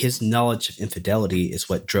maybe his knowledge of infidelity is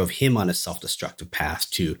what drove him on a self-destructive path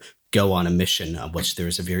to go on a mission on which there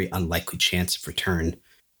is a very unlikely chance of return,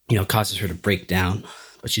 causes her to break down.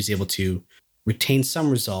 But she's able to retain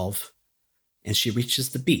some resolve, and she reaches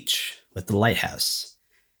the beach with the lighthouse.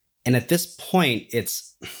 And at this point,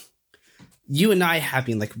 it's you and I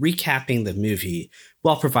having recapping the movie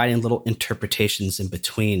while providing little interpretations in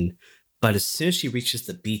between. But as soon as she reaches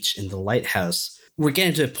the beach and the lighthouse, we're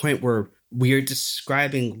getting to a point where we are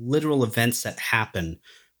describing literal events that happen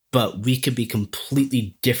but we could be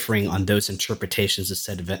completely differing on those interpretations of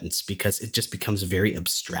said events because it just becomes very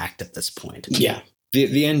abstract at this point. Yeah.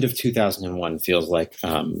 The end of 2001 feels like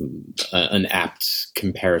an apt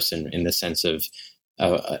comparison in the sense of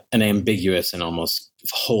an ambiguous and almost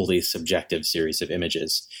wholly subjective series of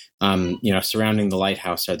images. Surrounding the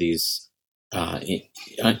lighthouse are these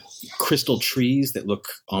crystal trees that look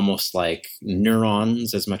almost like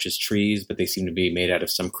neurons as much as trees, but they seem to be made out of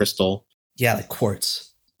some crystal. Yeah, like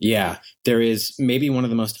quartz. Yeah, there is maybe one of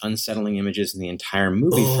the most unsettling images in the entire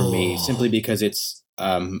movie for me, simply because it's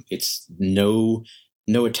no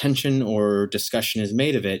attention or discussion is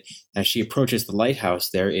made of it. As she approaches the lighthouse,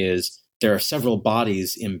 there are several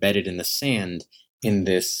bodies embedded in the sand in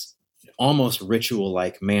this almost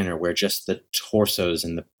ritual-like manner, where just the torsos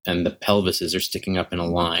and the pelvises are sticking up in a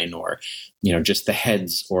line, or just the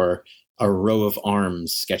heads or a row of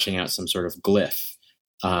arms sketching out some sort of glyph.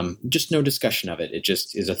 Just no discussion of it. It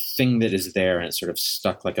just is a thing that is there, and it's sort of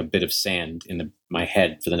stuck like a bit of sand in my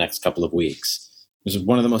head for the next couple of weeks. It was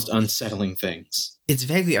one of the most unsettling things. It's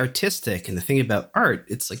vaguely artistic, and the thing about art,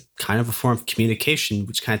 it's like kind of a form of communication,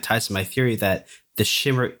 which kind of ties to my theory that the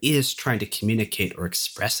shimmer is trying to communicate or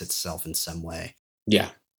express itself in some way. Yeah.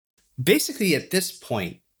 Basically, at this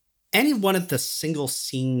point, any one of the single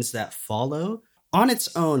scenes that follow on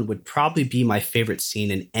its own would probably be my favorite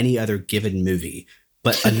scene in any other given movie.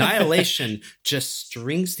 But Annihilation just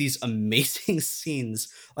strings these amazing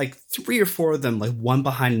scenes, like 3 or 4 of them, like one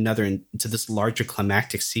behind another, into this larger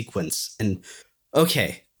climactic sequence. And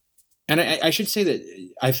okay. And I should say that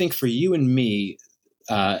I think for you and me,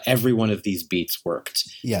 every one of these beats worked.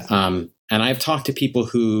 Yeah. And I've talked to people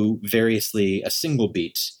who variously a single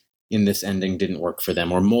beat in this ending didn't work for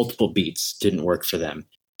them, or multiple beats didn't work for them.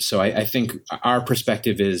 So I think our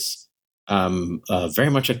perspective is very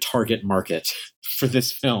much a target market for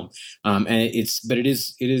this film. And it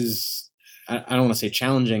is, I don't want to say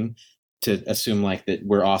challenging to assume like that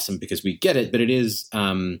we're awesome because we get it, but it is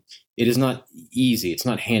not easy. It's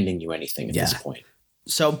not handing you anything at this point.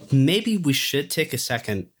 So maybe we should take a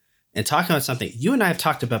second and talk about something you and I have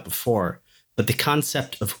talked about before, but the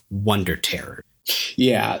concept of wonder terror.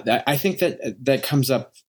 Yeah, I think that comes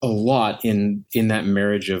up a lot in that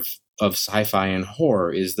marriage of sci-fi and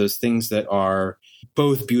horror, is those things that are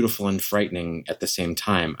both beautiful and frightening at the same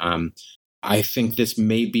time. I think this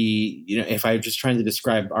may be, if I was just trying to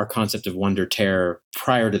describe our concept of wonder terror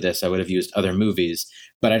prior to this, I would have used other movies,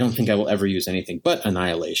 but I don't think I will ever use anything but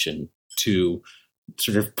Annihilation to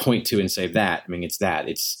sort of point to and say that. I mean,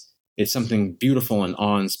 it's something beautiful and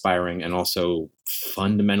awe-inspiring, and also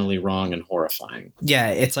fundamentally wrong and horrifying. Yeah,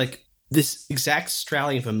 it's like this exact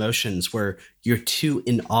straddling of emotions where you're too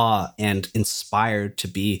in awe and inspired to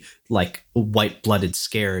be like white-blooded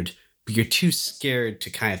scared, but you're too scared to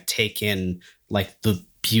kind of take in like the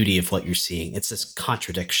beauty of what you're seeing. It's this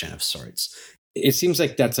contradiction of sorts. It seems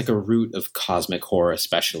like that's like a root of cosmic horror,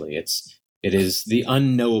 especially. It is the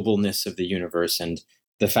unknowableness of the universe, and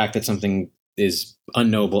the fact that something is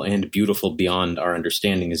unknowable and beautiful beyond our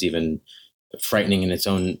understanding is even frightening in its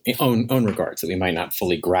own regards, that we might not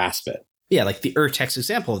fully grasp it. Yeah, like the Urtext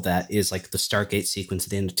example of that is like the Stargate sequence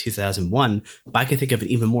at the end of 2001. But I can think of an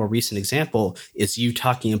even more recent example is you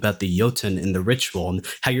talking about the Jotun in The Ritual, and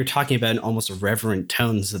how you're talking about in almost reverent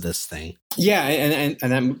tones of this thing.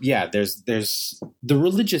 Yeah, there's the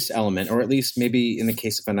religious element, or at least maybe in the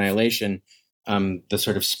case of Annihilation, the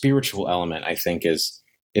sort of spiritual element, I think is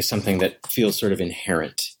something that feels sort of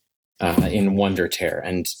inherent in wonder terror.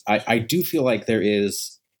 And I do feel like there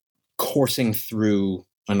is coursing through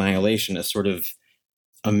Annihilation a sort of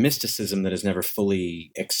a mysticism that is never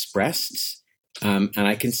fully expressed. And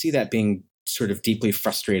I can see that being sort of deeply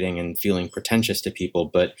frustrating and feeling pretentious to people.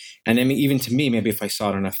 And I mean, even to me, maybe if I saw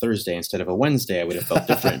it on a Thursday instead of a Wednesday, I would have felt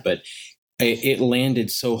different. But it landed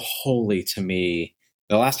so wholly to me.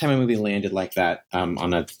 The last time a movie landed like that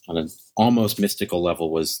on an almost mystical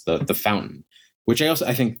level was the Fountain, which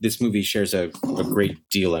I think this movie shares a great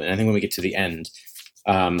deal in. And I think when we get to the end,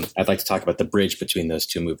 I'd like to talk about the bridge between those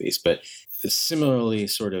two movies, but similarly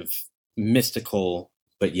sort of mystical,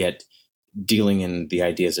 but yet dealing in the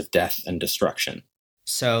ideas of death and destruction.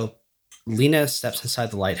 So Lena steps inside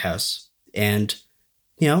the lighthouse, and,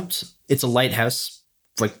 it's a lighthouse,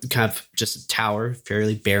 like kind of just a tower,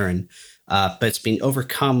 fairly barren, but it's being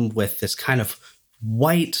overcome with this kind of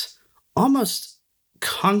white, almost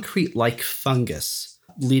concrete-like fungus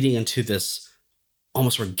leading into this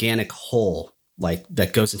almost organic hole, like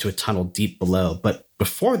that goes into a tunnel deep below. But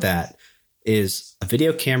before that is a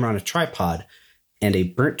video camera on a tripod and a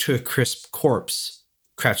burnt to a crisp corpse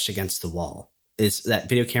crouched against the wall. Is that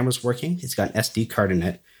video camera's working? It's got an SD card in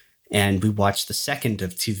it. And we watch the second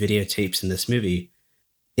of 2 videotapes in this movie.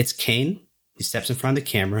 It's Kane. He steps in front of the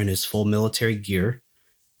camera in his full military gear,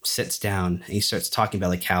 sits down, and he starts talking about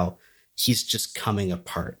like how he's just coming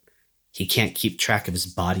apart. He can't keep track of his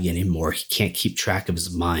body anymore. He can't keep track of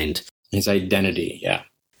his mind. His identity, yeah.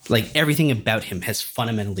 Like everything about him has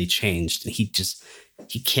fundamentally changed. And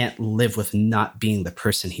he can't live with not being the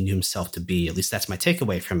person he knew himself to be. At least that's my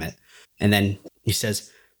takeaway from it. And then he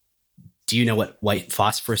says, do you know what white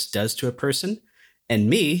phosphorus does to a person? And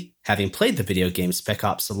me, having played the video game Spec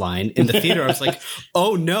Ops: The Line in the theater, I was like,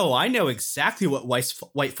 oh no, I know exactly what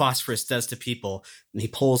white phosphorus does to people. And he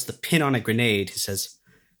pulls the pin on a grenade. He says,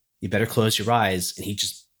 you better close your eyes. And he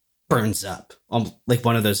just burns up, like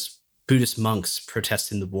one of those Buddhist monks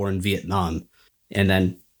protesting the war in Vietnam. And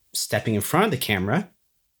then stepping in front of the camera,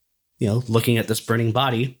 looking at this burning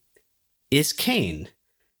body, is Kane.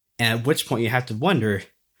 And at which point you have to wonder,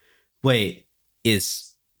 wait,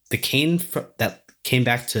 is the Kane that came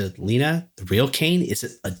back to Lena the real Kane? Is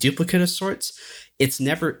it a duplicate of sorts? It's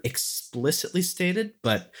never explicitly stated,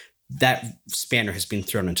 but that spanner has been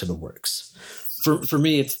thrown into the works. For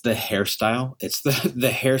me, it's the hairstyle. It's the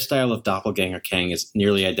hairstyle of Doppelganger Kang is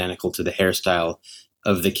nearly identical to the hairstyle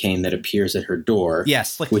of the Kane that appears at her door.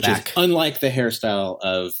 Yes, yeah, which is unlike the hairstyle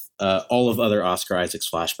of all of other Oscar Isaac's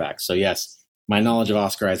flashbacks. So yes, my knowledge of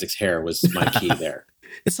Oscar Isaac's hair was my key there.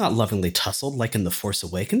 It's not lovingly tousled like in The Force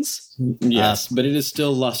Awakens. Yes, but it is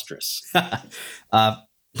still lustrous.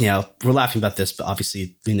 We're laughing about this, but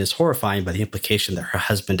obviously Lena's horrifying by the implication that her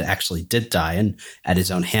husband actually did die, and at his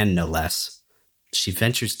own hand, no less. She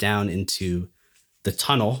ventures down into the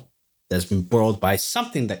tunnel that has been boiled by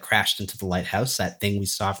something that crashed into the lighthouse, that thing we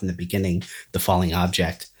saw from the beginning, the falling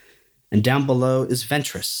object. And down below is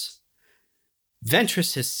Ventress.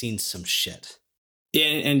 Ventress has seen some shit.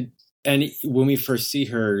 Yeah, and when we first see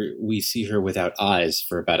her without eyes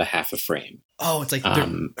for about a half a frame. Oh, it's like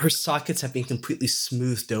her sockets have been completely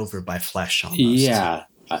smoothed over by flesh almost. Yeah.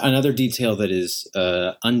 Another detail that is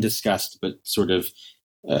undiscussed, but sort of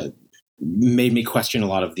made me question a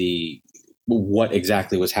lot of the what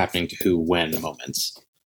exactly was happening to who when moments.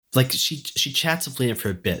 Like she chats with Lena for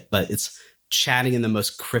a bit, but it's chatting in the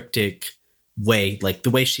most cryptic way. Like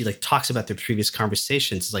the way she talks about their previous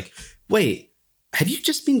conversations is like, wait, have you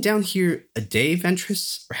just been down here a day,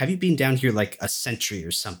 Ventress? Or have you been down here like a century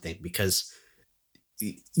or something? Because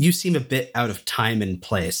you seem a bit out of time and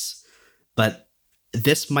place. But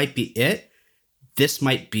this might be it. This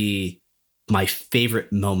might be my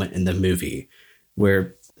favorite moment in the movie,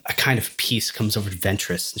 where a kind of peace comes over to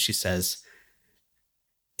Ventress and she says,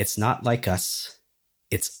 it's not like us.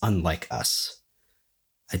 It's unlike us.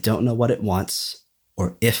 I don't know what it wants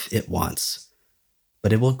or if it wants,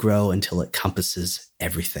 but it will grow until it encompasses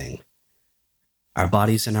everything. Our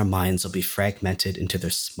bodies and our minds will be fragmented into their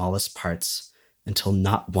smallest parts until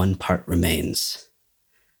not one part remains.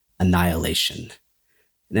 Annihilation.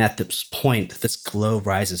 And at this point, this glow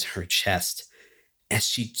rises her chest as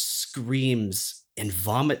she screams and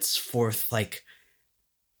vomits forth like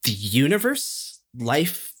the universe,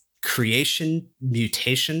 life, creation,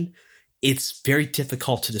 mutation. It's very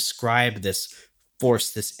difficult to describe this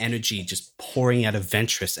force, this energy just pouring out of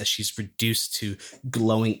Ventress as she's reduced to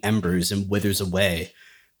glowing embers and withers away.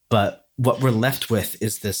 But what we're left with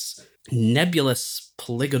is this nebulous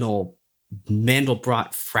polygonal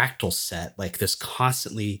Mandelbrot fractal set, like this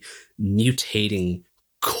constantly mutating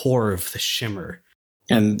core of the shimmer.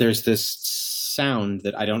 And there's this sound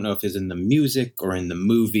that I don't know if is in the music or in the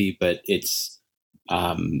movie, but it's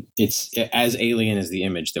as alien as the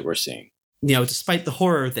image that we're seeing. Despite the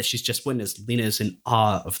horror that she's just witnessed, Lena is in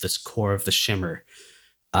awe of this core of the shimmer.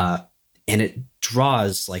 And it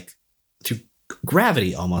draws, like, through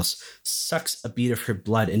gravity almost, sucks a bead of her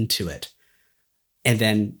blood into it. And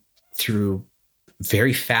then through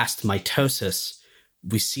very fast mitosis,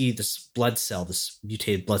 we see this blood cell, this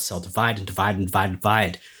mutated blood cell, divide and divide and divide and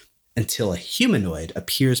divide until a humanoid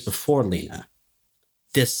appears before Lena.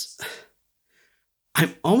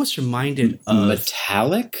 I'm almost reminded of...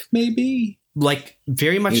 metallic, maybe? Like,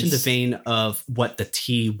 very much in the vein of what the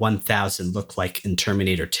T-1000 looked like in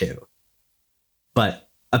Terminator 2. But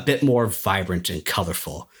a bit more vibrant and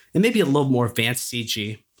colorful. And maybe a little more advanced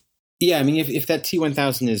CG. Yeah, I mean, if that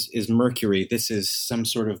T-1000 is mercury, this is some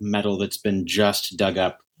sort of metal that's been just dug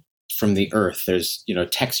up from the earth. There's,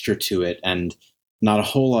 texture to it and not a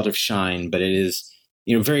whole lot of shine, but it is,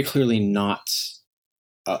 very clearly not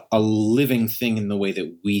a living thing in the way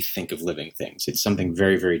that we think of living things. It's something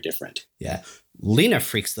very, very different. Yeah. Lena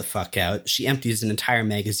freaks the fuck out. She empties an entire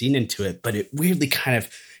magazine into it, but it weirdly kind of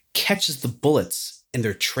catches the bullets in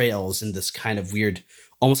their trails in this kind of weird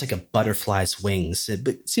almost like a butterfly's wings.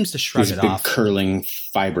 It seems to shrug These it big off. Curling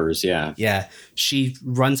fibers, yeah. Yeah. She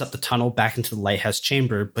runs up the tunnel back into the lighthouse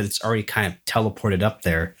chamber, but it's already kind of teleported up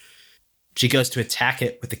there. She goes to attack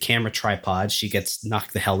it with the camera tripod. She gets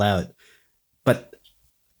knocked the hell out. But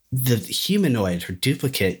the humanoid, her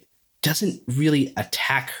duplicate, doesn't really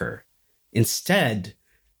attack her. Instead,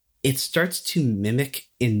 it starts to mimic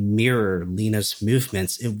and mirror Lena's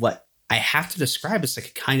movements in what I have to describe as like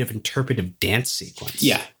a kind of interpretive dance sequence.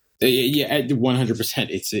 Yeah,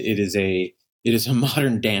 100%. It is a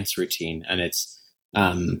modern dance routine, and it's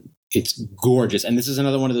gorgeous. And this is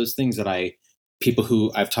another one of those things that people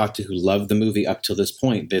who I've talked to who loved the movie up till this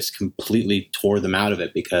point, this completely tore them out of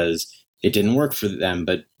it because it didn't work for them.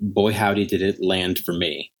 But boy, howdy, did it land for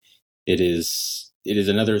me. It is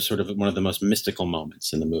another sort of one of the most mystical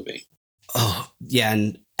moments in the movie. Oh, yeah.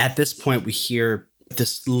 And at this point, we hear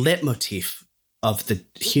this leitmotif of the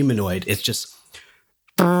humanoid. It's just,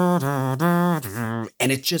 and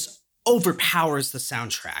it just overpowers the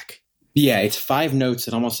soundtrack. Yeah, it's 5 notes.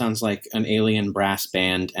 It almost sounds like an alien brass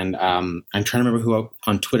band. And I'm trying to remember who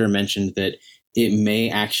on Twitter mentioned that it may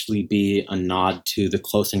actually be a nod to the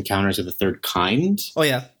Close Encounters of the Third Kind. Oh,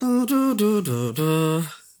 yeah.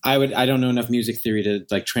 I don't know enough music theory to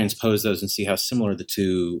like transpose those and see how similar the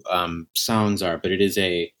two sounds are, but it is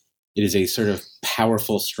a sort of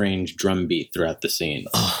powerful, strange drum beat throughout the scene.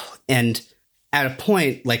 Oh, and at a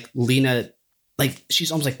point, like Lena, like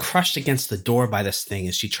she's almost like crushed against the door by this thing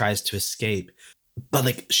as she tries to escape. But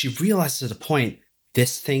like she realizes at a point,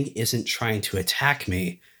 this thing isn't trying to attack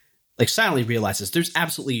me. Like silently realizes there's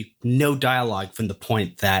absolutely no dialogue from the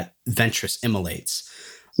point that Ventress immolates.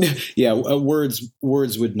 Yeah, words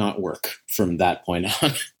would not work from that point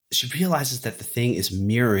on. She realizes that the thing is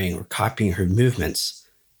mirroring or copying her movements.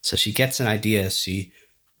 So she gets an idea. She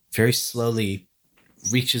very slowly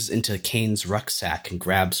reaches into Kane's rucksack and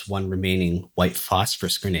grabs one remaining white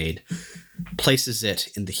phosphorus grenade, places it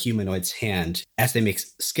in the humanoid's hand. As they make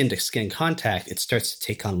skin-to-skin contact, it starts to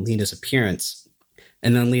take on Lena's appearance.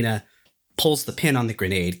 And then Lena pulls the pin on the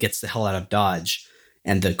grenade, gets the hell out of Dodge,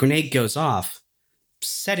 and the grenade goes off,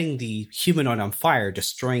 setting the humanoid on fire,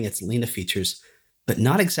 destroying its Lena features, but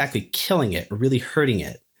not exactly killing it or really hurting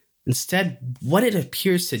it. Instead, what it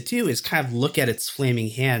appears to do is kind of look at its flaming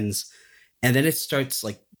hands, and then it starts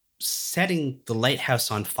like setting the lighthouse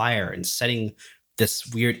on fire and setting this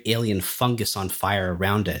weird alien fungus on fire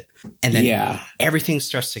around it. And then everything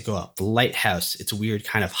starts to go up. The lighthouse, it's a weird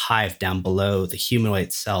kind of hive down below, the humanoid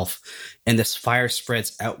itself. And this fire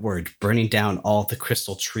spreads outward, burning down all the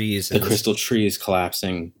crystal trees. The crystal trees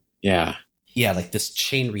collapsing. Yeah. Yeah, like this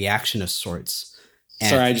chain reaction of sorts.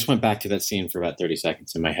 And sorry, I just went back to that scene for about 30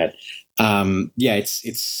 seconds in my head. Yeah,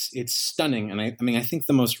 it's stunning. And I think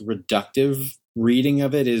the most reductive reading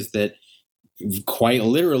of it is that quite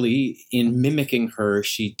literally, in mimicking her,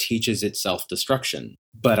 she teaches it self-destruction.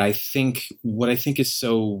 But what I think is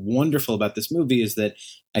so wonderful about this movie is that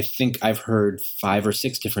I think I've heard 5 or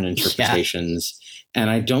 6 different interpretations. Yeah.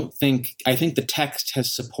 And I think the text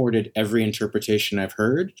has supported every interpretation I've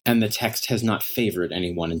heard, and the text has not favored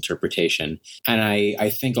any one interpretation. And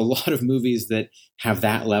I think a lot of movies that have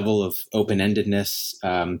that level of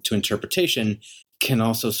open-endedness to interpretation can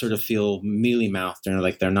also sort of feel mealy-mouthed and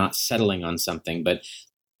like they're not settling on something. But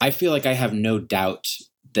I feel like I have no doubt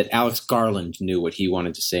that Alex Garland knew what he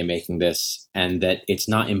wanted to say making this, and that it's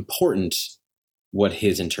not important what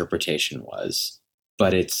his interpretation was,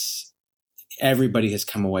 but everybody has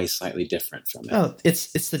come away slightly different from it. Oh,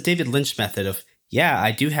 it's the David Lynch method of, yeah,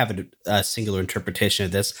 I do have a singular interpretation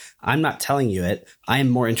of this. I'm not telling you it. I am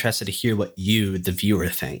more interested to hear what you, the viewer,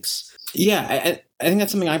 thinks. Yeah, I think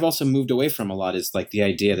that's something I've also moved away from a lot, is like the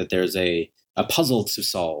idea that there's a puzzle to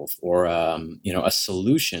solve or a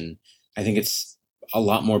solution. I think it's a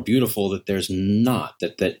lot more beautiful that there's not,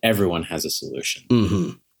 that everyone has a solution.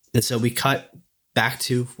 Mm-hmm. And so we cut back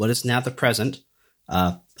to what is now the present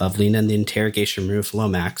of Lena in the interrogation room of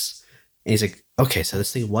Lomax. And he's like, okay, so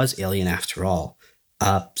this thing was alien after all.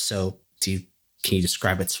 So can you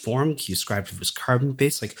describe its form? Can you describe if it was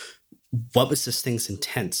carbon-based? Like, what was this thing's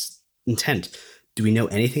intent? Do we know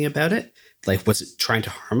anything about it? Like, was it trying to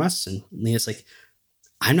harm us? And Lena's like,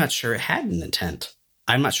 I'm not sure it had an intent.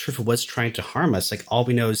 I'm not sure if it was trying to harm us. Like, all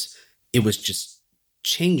we know is it was just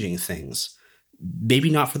changing things. Maybe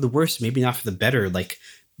not for the worse, maybe not for the better. Like,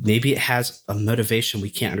 maybe it has a motivation we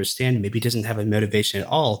can't understand. Maybe it doesn't have a motivation at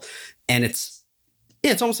all. And it's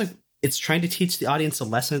almost like it's trying to teach the audience a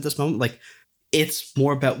lesson at this moment. Like, it's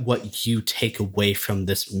more about what you take away from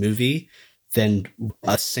this movie than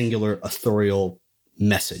a singular authorial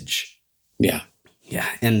message. Yeah. Yeah.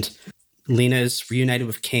 And Lena is reunited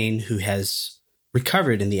with Kane, who has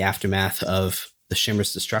recovered in the aftermath of the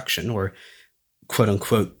Shimmer's destruction, or quote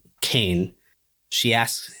unquote Kane, she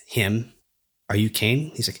asks him, "Are you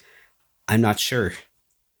Kane?" He's like, "I'm not sure.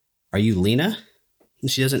 Are you Lena?"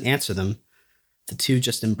 And she doesn't answer them. The two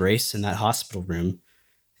just embrace in that hospital room,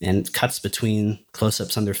 and it cuts between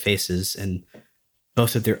close-ups on their faces, and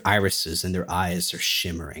both of their irises and their eyes are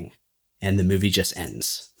shimmering, and the movie just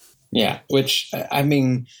ends. Yeah, which, I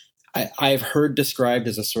mean, I've heard described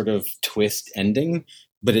as a sort of twist ending,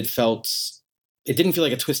 but it didn't feel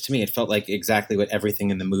like a twist to me. It felt like exactly what everything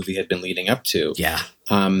in the movie had been leading up to. Yeah.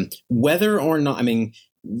 Whether or not, I mean,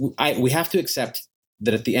 we have to accept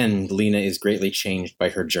that at the end, Lena is greatly changed by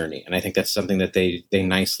her journey. And I think that's something that they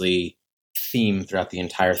nicely theme throughout the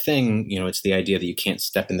entire thing. You know, it's the idea that you can't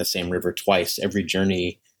step in the same river twice. Every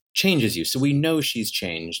journey changes you. So we know she's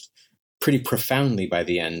changed pretty profoundly by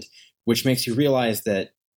the end, which makes you realize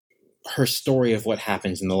that her story of what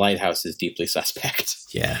happens in the lighthouse is deeply suspect.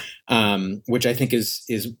 Yeah. Which I think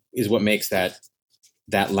is what makes that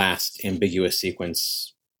last ambiguous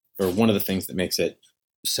sequence, or one of the things that makes it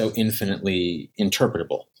so infinitely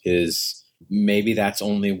interpretable, is maybe that's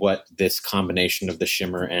only what this combination of the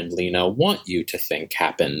Shimmer and Lena want you to think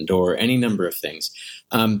happened, or any number of things.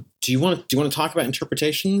 Do you want to talk about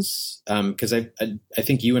interpretations? Because I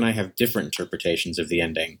think you and I have different interpretations of the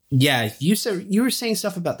ending. Yeah, you were saying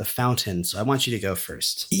stuff about the fountain, so I want you to go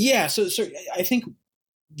first. Yeah, so I think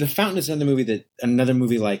The Fountain is another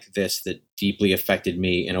movie like this that deeply affected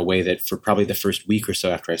me in a way that for probably the first week or so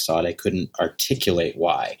after I saw it, I couldn't articulate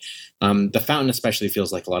why. The Fountain especially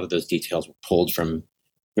feels like a lot of those details were pulled from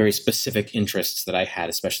very specific interests that I had,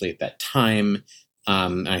 especially at that time.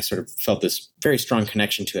 I sort of felt this very strong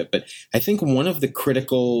connection to it. But I think one of the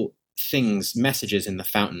critical messages in The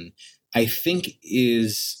Fountain, I think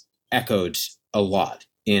is echoed a lot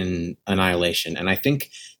in Annihilation. And I think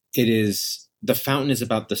The Fountain is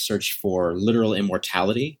about the search for literal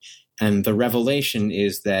immortality. And the revelation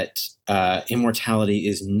is that immortality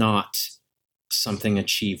is not something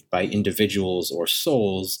achieved by individuals or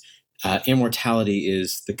souls. Immortality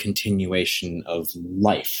is the continuation of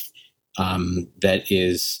life. That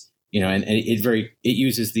is, and it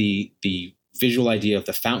uses the visual idea of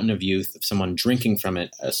the fountain of youth, of someone drinking from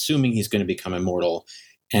it, assuming he's going to become immortal,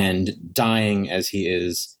 and dying as he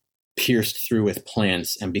is pierced through with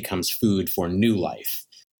plants and becomes food for new life.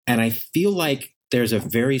 And I feel like there's a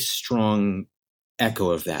very strong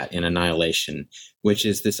echo of that in Annihilation, which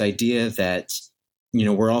is this idea that,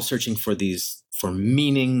 we're all searching for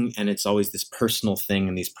meaning, and it's always this personal thing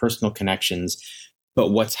and these personal connections.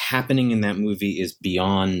 But what's happening in that movie is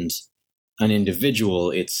beyond an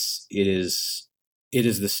individual. It is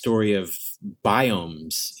the story of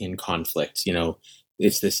biomes in conflict.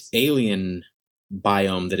 It's this alien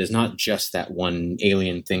biome that is not just that one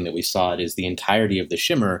alien thing that we saw. It is the entirety of the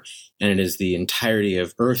Shimmer, and it is the entirety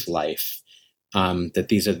of Earth life. That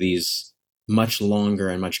these much longer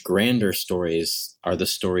and much grander stories are the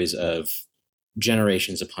stories of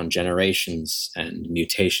generations upon generations and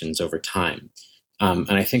mutations over time.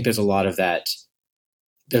 And I think there's a lot of that.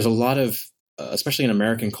 There's a lot of, especially in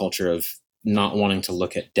American culture, of not wanting to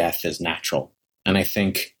look at death as natural. And I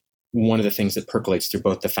think one of the things that percolates through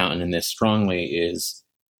both The Fountain and this strongly is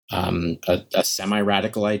a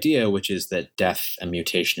semi-radical idea, which is that death and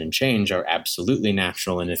mutation and change are absolutely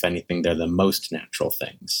natural. And if anything, they're the most natural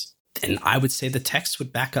things. And I would say the text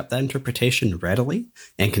would back up that interpretation readily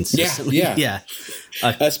and consistently. Yeah.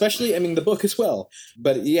 Especially, the book as well.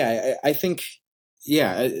 But yeah, I think,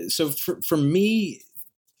 so for me,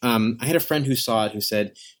 I had a friend who saw it who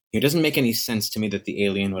said, it doesn't make any sense to me that the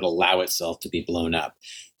alien would allow itself to be blown up.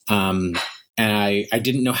 And I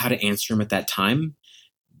didn't know how to answer him at that time,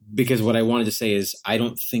 because what I wanted to say is, I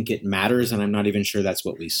don't think it matters, and I'm not even sure that's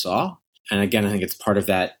what we saw. And again, I think it's part of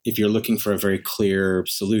that. If you're looking for a very clear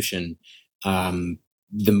solution, the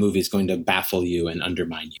movie is going to baffle you and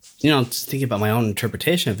undermine you. Just thinking about my own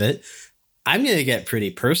interpretation of it, I'm going to get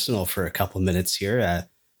pretty personal for a couple minutes here.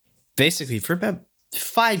 Basically, for about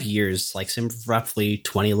 5 years, like roughly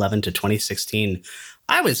 2011 to 2016,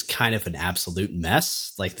 I was kind of an absolute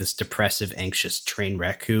mess, like this depressive, anxious train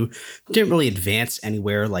wreck who didn't really advance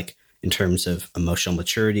anywhere, like in terms of emotional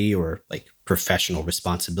maturity or like professional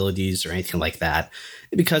responsibilities or anything like that,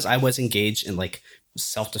 because I was engaged in like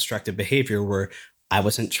self-destructive behavior where I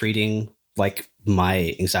wasn't treating like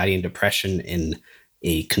my anxiety and depression in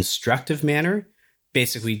a constructive manner,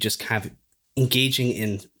 basically just kind of engaging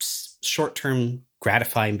in short-term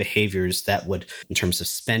gratifying behaviors that would, in terms of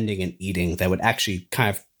spending and eating, that would actually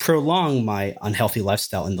kind of prolong my unhealthy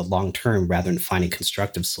lifestyle in the long term rather than finding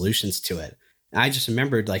constructive solutions to it. And I just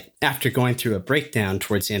remembered, like, after going through a breakdown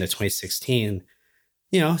towards the end of 2016,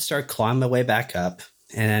 started climbing my way back up.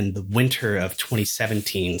 And the winter of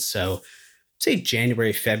 2017, so say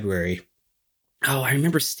January, February, I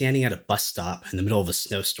remember standing at a bus stop in the middle of a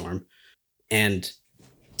snowstorm and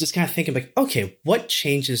just kind of thinking like, okay, what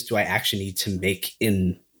changes do I actually need to make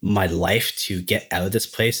in my life to get out of this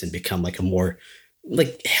place and become like a more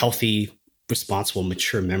like healthy, responsible,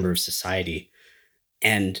 mature member of society?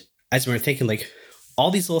 And I just remember thinking like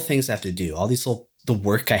all these little things I have to do, the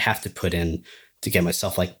work I have to put in to get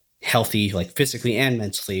myself like healthy, like physically and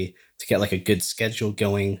mentally, to get like a good schedule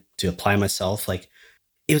going, to apply myself. Like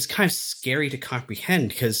it was kind of scary to comprehend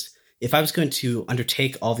because if I was going to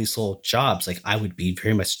undertake all these little jobs, like I would be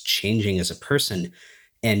very much changing as a person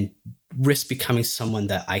and risk becoming someone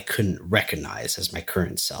that I couldn't recognize as my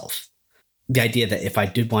current self. The idea that if I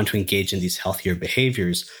did want to engage in these healthier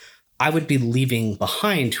behaviors, I would be leaving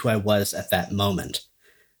behind who I was at that moment.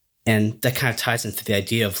 And that kind of ties into the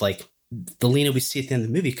idea of like the Lena we see at the end of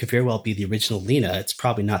the movie could very well be the original Lena. It's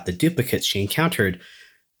probably not the duplicate she encountered,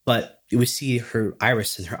 but we see her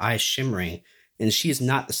iris and her eyes shimmering, and she is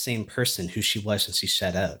not the same person who she was when she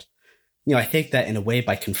set out. I think that in a way,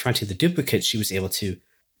 by confronting the duplicate, she was able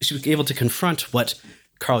to confront what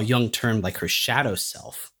Carl Jung termed like her shadow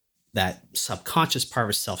self, that subconscious part of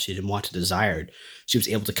herself she didn't want to desire. She was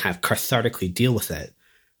able to kind of cathartically deal with it.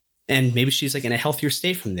 And maybe she's like in a healthier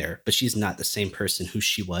state from there, but she's not the same person who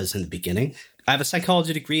she was in the beginning. I have a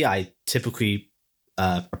psychology degree. I typically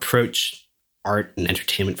approach art and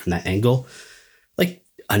entertainment from that angle. Like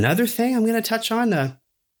another thing I'm going to touch on,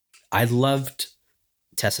 I loved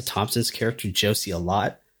Tessa Thompson's character Josie a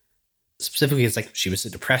lot. Specifically, it's like she was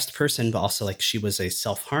a depressed person, but also like she was a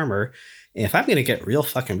self-harmer. And if I'm going to get real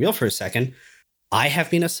fucking real for a second, I have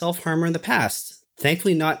been a self-harmer in the past.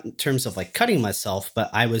 Thankfully, not in terms of like cutting myself,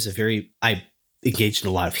 but I engaged in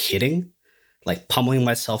a lot of hitting, like pummeling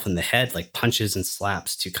myself in the head, like punches and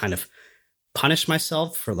slaps to kind of punish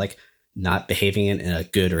myself for like not behaving in a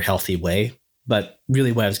good or healthy way. But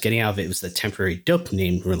really what I was getting out of it was the temporary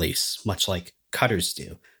dopamine release, much like cutters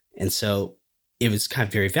do. And so it was kind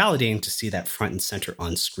of very validating to see that front and center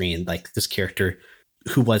on screen, like this character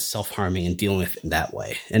who was self-harming and dealing with it in that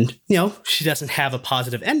way. And, she doesn't have a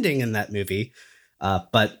positive ending in that movie,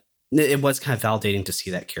 but it was kind of validating to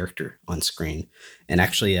see that character on screen. And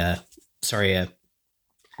actually, I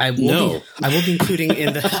will be including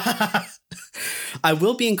in the I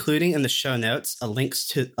will be including in the show notes a link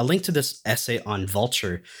to this essay on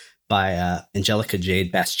Vulture by Angelica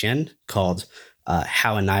Jade Bastien called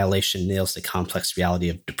 "How Annihilation Nails the Complex Reality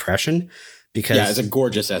of Depression." Because it's a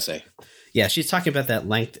gorgeous essay. Yeah, she's talking about that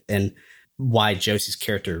length and why Josie's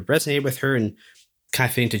character resonated with her, and kind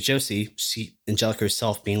of fitting to Josie, Angelica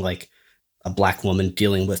herself being like a Black woman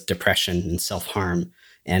dealing with depression and self-harm.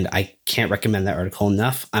 And I can't recommend that article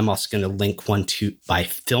enough. I'm also going to link one by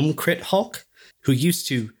Film Crit Hulk, who used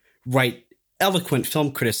to write eloquent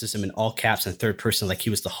film criticism in all caps and third person like he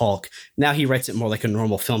was the Hulk. Now he writes it more like a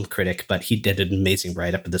normal film critic, but he did an amazing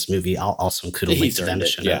write-up of this movie. I'll also include a link to that in the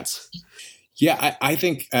show notes. Yeah, I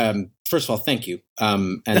think, first of all, thank you.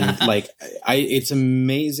 And it's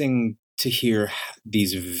amazing to hear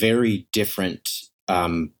these very different,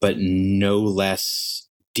 but no less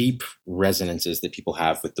deep resonances that people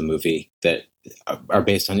have with the movie that are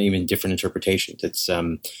based on even different interpretations. It's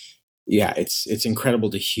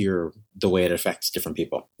incredible to hear the way it affects different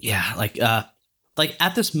people. Yeah. Like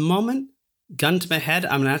at this moment, gun to my head,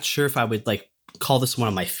 I'm not sure if I would like call this one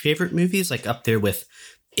of my favorite movies, like up there with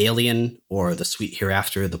Alien or The Sweet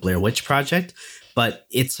Hereafter, The Blair Witch Project. But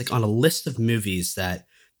it's like on a list of movies that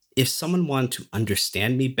if someone wanted to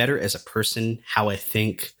understand me better as a person, how I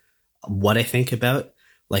think, what I think about,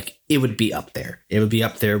 like it would be up there. It would be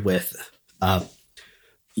up there with weird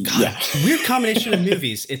combination of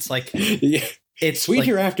movies. It's like it's Sweet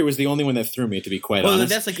Hereafter was the only one that threw me, to be quite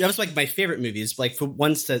honest. That was like my favorite movies. Like for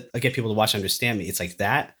ones to get people to watch and understand me, it's like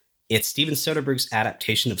that. It's Steven Soderbergh's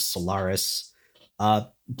adaptation of Solaris.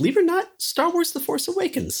 Believe it or not, Star Wars: The Force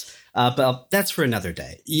Awakens. But that's for another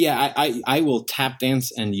day. Yeah, I will tap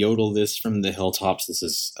dance and yodel this from the hilltops. This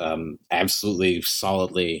is absolutely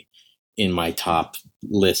solidly in my top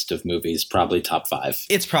list of movies, probably top 5.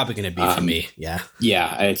 It's probably going to be for me. Yeah.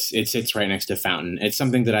 Yeah, it sits right next to Fountain. It's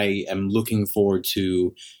something that I am looking forward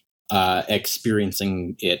to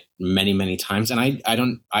experiencing it many, many times. And I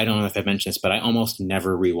don't know if I mentioned this, but I almost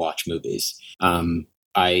never rewatch movies.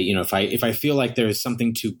 If I feel like there's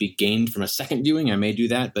something to be gained from a second viewing, I may do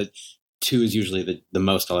that, but 2 is usually the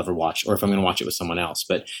most I'll ever watch, or if I'm going to watch it with someone else.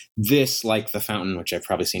 But this, like The Fountain, which I've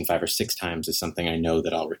probably seen 5 or 6 times, is something I know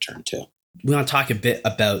that I'll return to. We want to talk a bit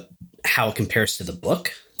about how it compares to the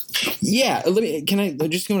book. Yeah, I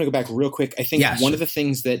just want to go back real quick. I think one of the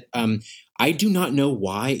things that I do not know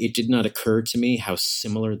why it did not occur to me how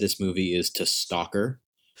similar this movie is to Stalker,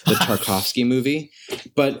 the Tarkovsky movie,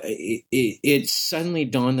 but it suddenly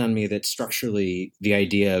dawned on me that structurally the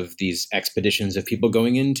idea of these expeditions of people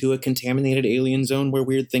going into a contaminated alien zone where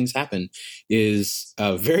weird things happen is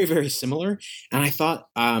very, very similar. And I thought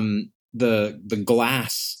the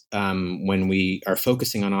glass, when we are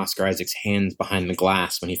focusing on Oscar Isaac's hands behind the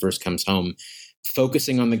glass when he first comes home,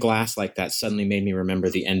 focusing on the glass like that suddenly made me remember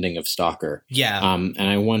the ending of Stalker. Yeah. And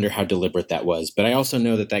I wonder how deliberate that was. But I also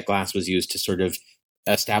know that glass was used to sort of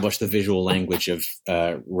establish the visual language of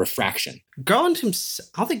refraction. Garland himself,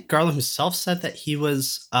 I don't think Garland himself said that he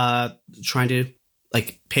was trying to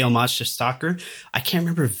pay homage to Stalker. I can't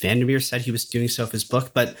remember if Vandermeer said he was doing so of his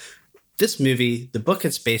book, but this movie, the book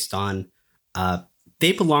it's based on,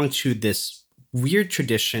 they belong to this weird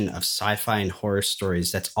tradition of sci-fi and horror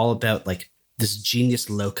stories that's all about this genius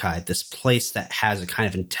loci, this place that has a kind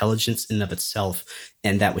of intelligence in and of itself,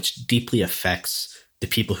 and that which deeply affects the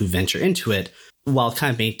people who venture into it, while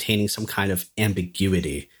kind of maintaining some kind of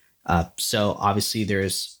ambiguity. So obviously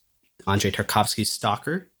there's Andrei Tarkovsky's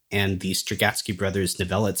Stalker and the Strugatsky brothers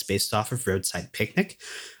novella it's based off of, Roadside Picnic.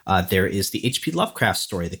 There is the H.P. Lovecraft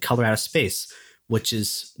story, The Color Out of Space, which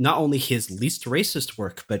is not only his least racist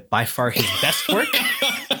work, but by far his best work.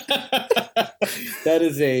 That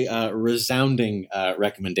is a resounding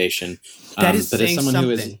recommendation. That is saying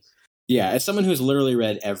something. As someone who's literally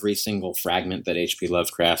read every single fragment that H.P.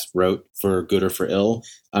 Lovecraft wrote, for good or for ill,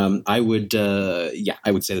 I would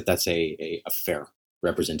say that that's a fair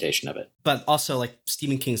representation of it. But also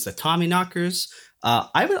Stephen King's The Tommyknockers.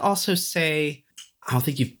 I would also say, I don't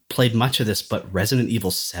think you've played much of this, but Resident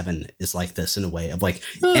Evil 7 is like this in a way of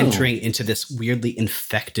entering into this weirdly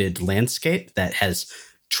infected landscape that has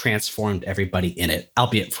transformed everybody in it,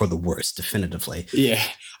 albeit for the worse, definitively. Yeah,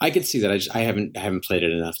 I could see that. I haven't played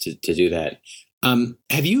it enough to do that.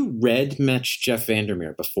 Have you read much Jeff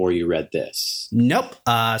Vandermeer before you read this? Nope.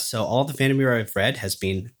 So all the Vandermeer I've read has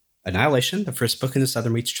been Annihilation, the first book in the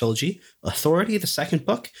Southern Reach trilogy, Authority, the second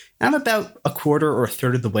book, and I'm about a quarter or a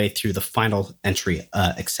third of the way through the final entry,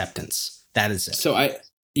 Acceptance. That is it. So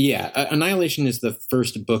Annihilation is the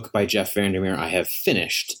first book by Jeff Vandermeer I have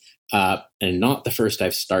finished. And not the first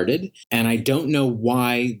I've started. And I don't know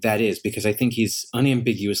why that is, because I think he's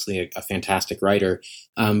unambiguously a fantastic writer.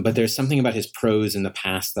 But there's something about his prose in the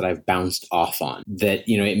past that I've bounced off on that,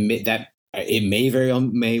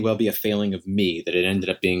 it may well be a failing of me, that it ended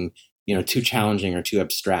up being, too challenging or too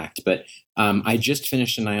abstract. But I just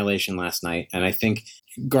finished Annihilation last night. And I think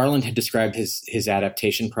Garland had described his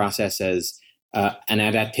adaptation process as an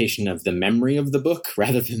adaptation of the memory of the book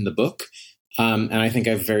rather than the book. And I think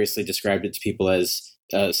I've variously described it to people as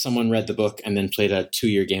someone read the book and then played a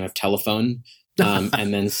 2-year game of telephone.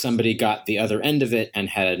 And then somebody got the other end of it and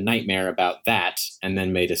had a nightmare about that and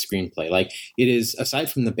then made a screenplay. It is,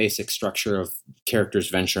 aside from the basic structure of characters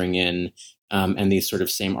venturing in and these sort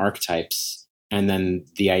of same archetypes, and then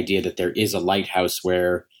the idea that there is a lighthouse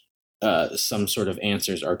where some sort of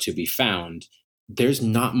answers are to be found, there's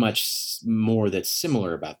not much more that's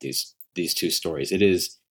similar about these two stories. It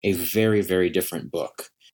is a very, very different book.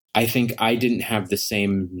 I think I didn't have the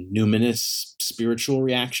same numinous spiritual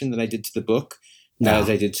reaction that I did to the book as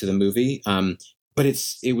I did to the movie. But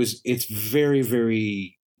it's very,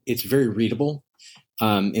 very, it's very readable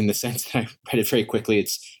in the sense that I read it very quickly.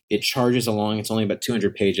 It charges along. It's only about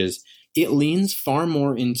 200 pages. It leans far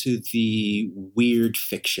more into the weird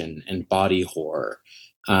fiction and body horror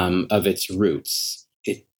of its roots.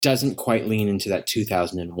 It doesn't quite lean into that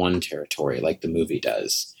 2001 territory like the movie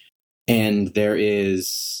does. And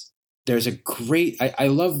there's a great, I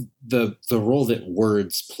love the role that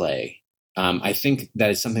words play. I think that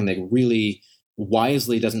is something that really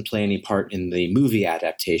wisely doesn't play any part in the movie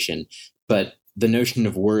adaptation, but the notion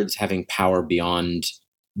of words having power beyond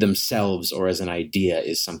themselves or as an idea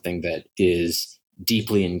is something that is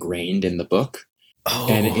deeply ingrained in the book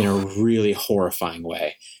and in a really horrifying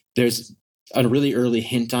way. There's a really early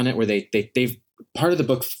hint on it where they've part of the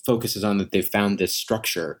book focuses on that they've found this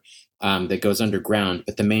structure that goes underground,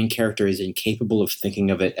 but the main character is incapable of thinking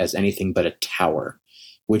of it as anything but a tower,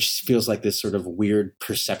 which feels like this sort of weird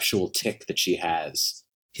perceptual tick that she has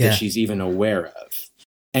that she's even aware of.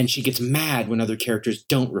 And she gets mad when other characters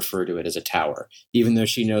don't refer to it as a tower, even though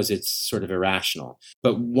she knows it's sort of irrational.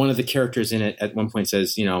 But one of the characters in it at one point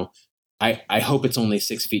says, I hope it's only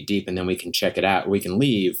 6 feet deep and then we can check it out, we can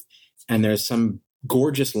leave. And there's some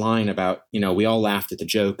gorgeous line about, we all laughed at the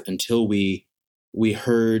joke until we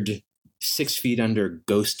heard 6 feet under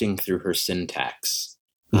ghosting through her syntax.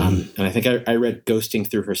 And I think I read Ghosting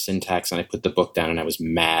Through Her Syntax, and I put the book down and I was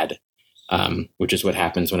mad, which is what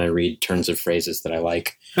happens when I read turns of phrases that I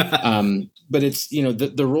like. But it's,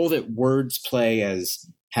 the role that words play as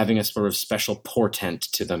having a sort of special portent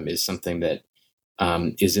to them is something that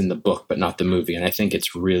is in the book, but not the movie. And I think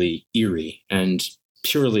it's really eerie and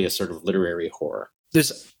purely a sort of literary horror.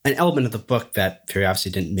 There's an element of the book that very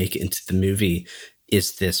obviously didn't make it into the movie,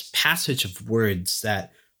 is this passage of words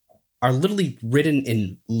that are literally written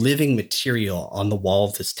in living material on the wall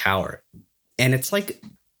of this tower. And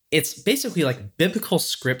it's basically like biblical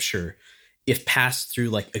scripture if passed through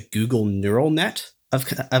like a Google neural net of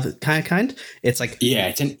kind. It's like, yeah,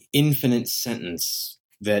 it's an infinite sentence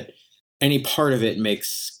that any part of it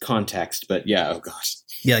makes context, but yeah, oh gosh.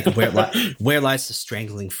 Yeah, like where lies the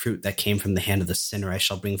strangling fruit that came from the hand of the sinner? I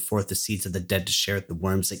shall bring forth the seeds of the dead to share with the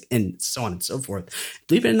worms, like, and so on and so forth.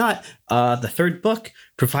 Believe it or not, the third book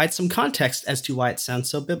provides some context as to why it sounds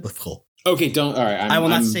so biblical. Okay, all right. I will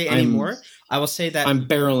not say any more. I will say that I'm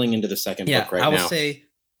barreling into the second book right now. I will say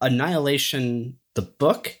Annihilation, the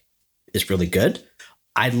book, is really good.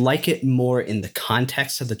 I like it more in the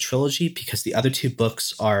context of the trilogy because the other two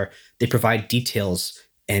books they provide details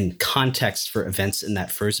and context for events in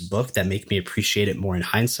that first book that make me appreciate it more in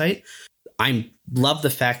hindsight. I love the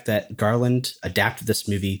fact that Garland adapted this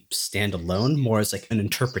movie standalone more as like an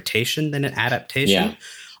interpretation than an adaptation. Yeah.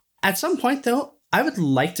 At some point, though, I would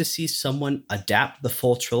like to see someone adapt the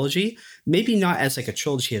full trilogy, maybe not as like a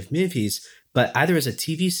trilogy of movies, but either as a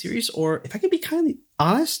TV series or, if I can be kind of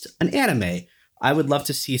honest, an anime. I would love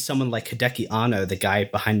to see someone like Hideki Anno, the guy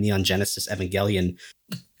behind Neon Genesis Evangelion,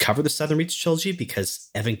 cover the Southern Reach trilogy because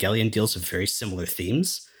Evangelion deals with very similar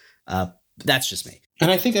themes. That's just me. And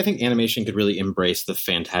I think animation could really embrace the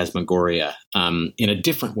phantasmagoria in a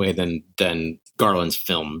different way than Garland's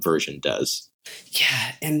film version does.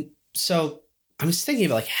 Yeah, and so I was thinking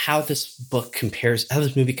about like how this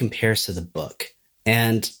movie compares to the book,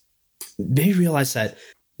 and they realized that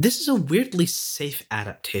this is a weirdly safe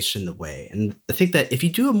adaptation in a way. And I think that if you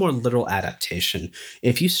do a more literal adaptation,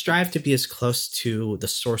 if you strive to be as close to the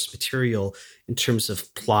source material in terms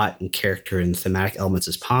of plot and character and thematic elements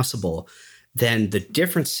as possible, then the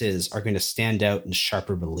differences are going to stand out in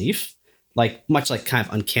sharper relief. Like much like kind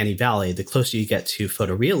of Uncanny Valley, the closer you get to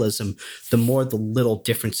photorealism, the more the little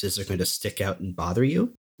differences are going to stick out and bother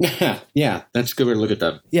you. Yeah, that's a good way to look at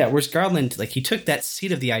that. Yeah, whereas Garland, like he took that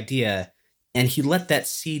seed of the idea and he let that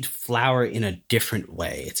seed flower in a different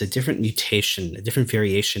way. It's a different mutation, a different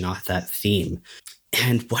variation off that theme.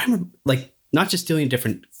 And what I'm like, not just dealing with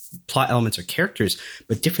different plot elements or characters,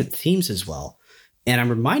 but different themes as well. And I'm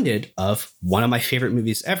reminded of one of my favorite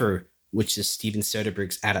movies ever, which is Steven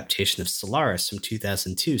Soderbergh's adaptation of Solaris from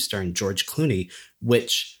 2002, starring George Clooney,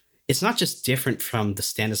 which it's not just different from the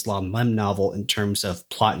Stanislaw Lem novel in terms of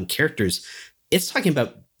plot and characters. It's talking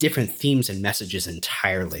about different themes and messages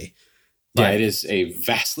entirely. But, yeah, it is a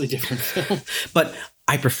vastly different film. But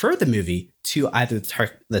I prefer the movie to either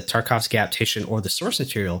the Tarkovsky adaptation or the source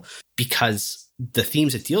material because the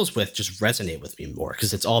themes it deals with just resonate with me more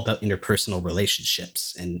because it's all about interpersonal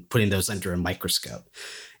relationships and putting those under a microscope.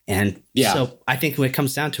 And so I think when it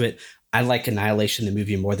comes down to it, I like Annihilation, the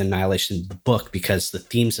movie, more than Annihilation, the book, because the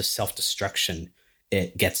themes of self-destruction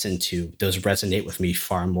it gets into, those resonate with me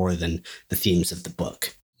far more than the themes of the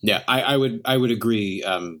book. Yeah, I would agree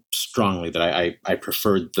strongly that I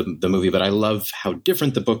preferred the movie, but I love how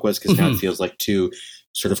different the book was because now it feels like two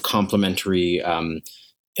sort of complementary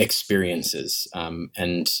experiences.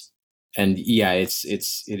 And yeah,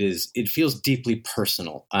 it feels deeply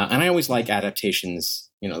personal. And I always like adaptations,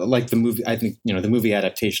 like the movie. I think the movie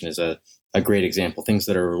adaptation is a great example. Things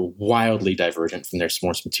that are wildly divergent from their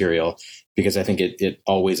source material, because I think it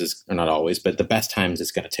always is, or not always, but the best times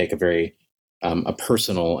it's going to take a very a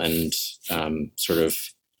personal and sort of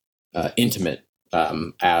intimate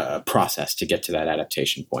process to get to that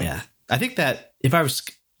adaptation point. Yeah, I think that if I was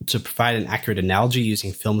to provide an accurate analogy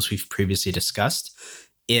using films we've previously discussed,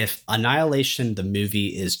 if Annihilation, the movie,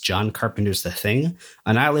 is John Carpenter's The Thing,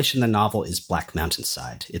 Annihilation, the novel, is Black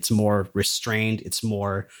Mountainside. It's more restrained. It's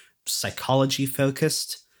more psychology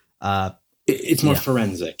focused. It's more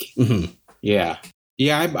forensic. Mm-hmm. Yeah.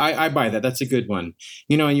 Yeah, I buy that. That's a good one.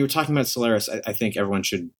 And you were talking about Solaris. I think everyone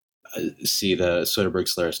should see the Soderbergh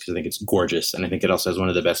Solaris because I think it's gorgeous. And I think it also has one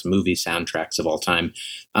of the best movie soundtracks of all time.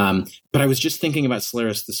 But I was just thinking about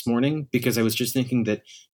Solaris this morning because I was just thinking that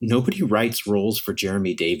nobody writes roles for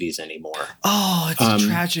Jeremy Davies anymore. Oh, it's a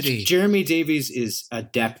tragedy. Jeremy Davies is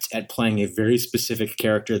adept at playing a very specific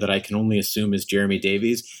character that I can only assume is Jeremy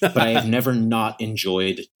Davies. But I have never not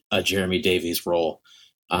enjoyed a Jeremy Davies role.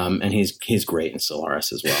 And he's great in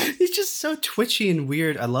Solaris as well. He's just so twitchy and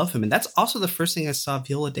weird. I love him. And that's also the first thing I saw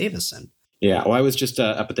Viola Davis in. Yeah. Well, I was just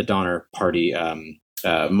up at the Donner Party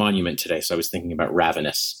monument today, so I was thinking about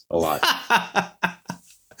Ravenous a lot.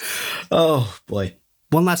 Oh, boy.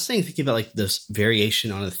 One last thing, thinking about like this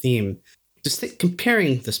variation on a theme, just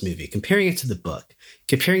comparing this movie, comparing it to the book,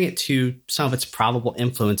 comparing it to some of its probable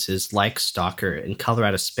influences like Stalker and Color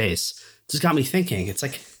Out of Space, just got me thinking. It's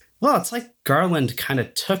like, well, it's like Garland kind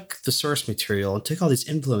of took the source material and took all these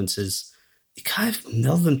influences, it kind of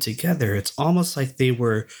melded them together. It's almost like they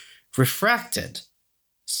were refracted.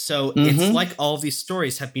 So it's like all of these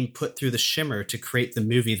stories have been put through the shimmer to create the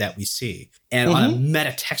movie that we see. And on a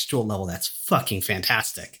metatextual level, that's fucking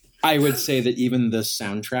fantastic. I would say that even the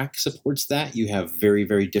soundtrack supports that. You have very,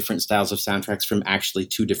 very different styles of soundtracks from actually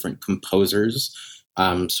two different composers,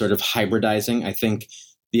 sort of hybridizing. I think,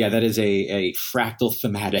 that is a fractal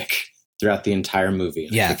thematic throughout the entire movie.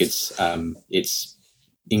 Yeah. I think it's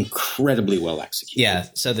incredibly well executed. Yeah.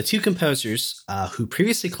 So the two composers who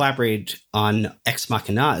previously collaborated on Ex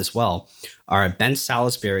Machina as well are Ben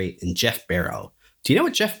Salisbury and Jeff Barrow. Do you know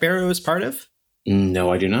what Jeff Barrow is part of?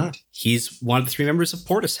 No, I do not. He's one of the three members of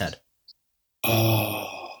Portishead. Oh.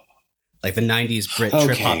 Like the 90s Brit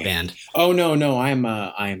trip hop band. Oh, no. I am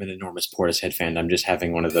an enormous Portishead fan. I'm just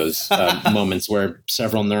having one of those moments where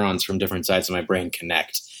several neurons from different sides of my brain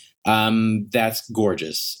connect. That's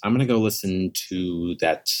gorgeous. I'm going to go listen to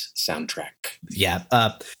that soundtrack. Yeah.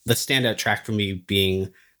 The standout track for me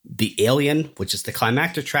being The Alien, which is the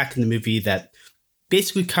climactic track in the movie that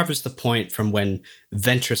basically covers the point from when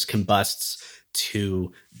Ventress combusts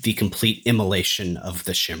to the complete immolation of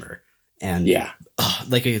the shimmer. And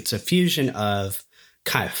like it's a fusion of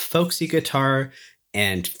kind of folksy guitar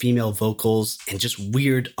and female vocals and just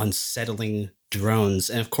weird, unsettling drones.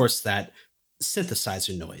 And of course, that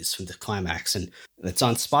synthesizer noise from the climax. And it's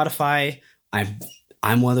on Spotify.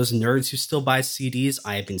 I'm one of those nerds who still buys CDs.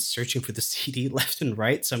 I have been searching for the CD left and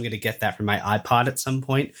right, so I'm going to get that from my iPod at some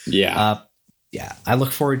point. Yeah. I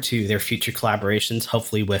look forward to their future collaborations,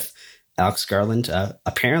 hopefully with Alex Garland.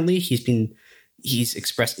 Apparently, he's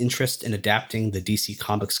expressed interest in adapting the DC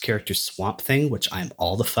Comics character Swamp Thing, which I'm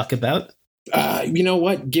all the fuck about. You know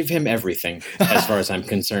what? Give him everything, as far as I'm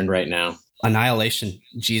concerned right now. Annihilation.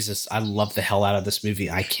 Jesus, I love the hell out of this movie.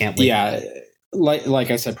 I can't wait. Yeah.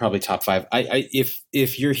 Like I said, probably top 5.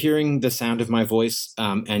 If you're hearing the sound of my voice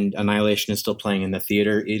and Annihilation is still playing in the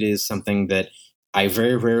theater, it is something that I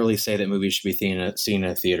very rarely say that movies should be seen in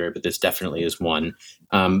a theater, but this definitely is one.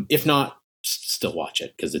 If not, still watch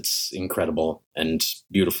it because it's incredible and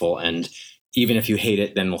beautiful. And even if you hate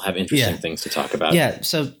it, then we'll have interesting things to talk about. Yeah.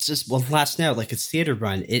 So just one last note, like its theater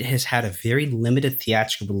run, it has had a very limited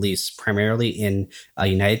theatrical release, primarily in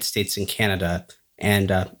United States and Canada.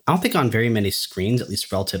 And I don't think on very many screens, at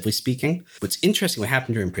least relatively speaking. What's interesting, what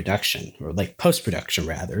happened during production, or like post-production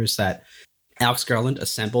rather, is that Alex Garland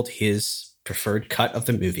assembled his preferred cut of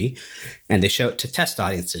the movie and they showed it to test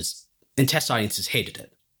audiences, and test audiences hated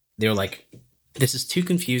it. They were like, this is too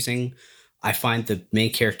confusing. I find the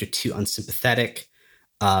main character too unsympathetic.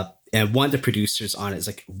 And one of the producers on it is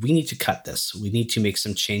like, we need to cut this. We need to make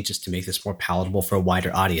some changes to make this more palatable for a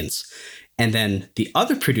wider audience. And then the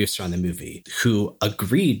other producer on the movie who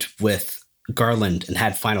agreed with Garland and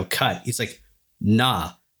had final cut, he's like,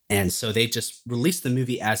 nah. And so they just released the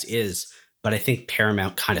movie as is. But I think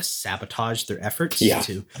Paramount kind of sabotaged their efforts. Yeah,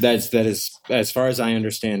 that is as far as I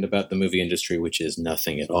understand about the movie industry, which is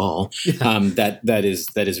nothing at all. That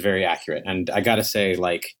is very accurate. And I got to say,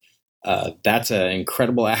 like, that's an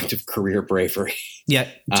incredible act of career bravery. Yeah,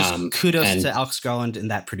 just kudos to Alex Garland and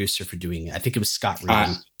that producer for doing it. I think it was Scott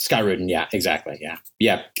Rudin. Scott Rudin, yeah, exactly,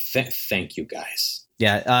 yeah. Thank you, guys.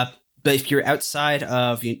 Yeah, but if you're outside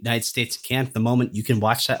of the United States and Canada at the moment, you can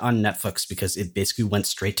watch that on Netflix because it basically went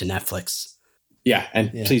straight to Netflix. Yeah, and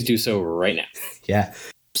please do so right now. Yeah.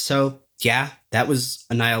 So, that was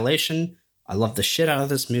Annihilation. I love the shit out of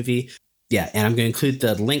this movie. Yeah, and I'm going to include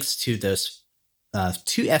the links to those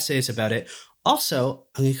 2 essays about it. Also,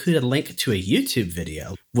 I'm going to include a link to a YouTube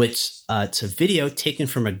video, which it's a video taken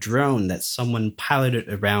from a drone that someone piloted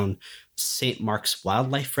around St. Mark's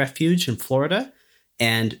Wildlife Refuge in Florida.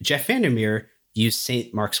 And Jeff Vandermeer used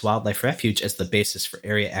St. Mark's Wildlife Refuge as the basis for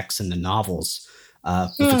Area X in the novels.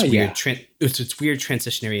 With its weird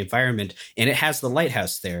transitionary environment, and it has the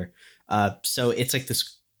lighthouse there. So it's like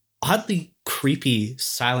this oddly creepy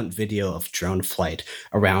silent video of drone flight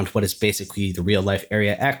around what is basically the real life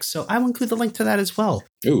Area X. So I will include the link to that as well.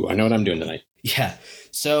 Ooh, I know what I'm doing tonight. Yeah.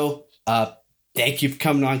 So thank you for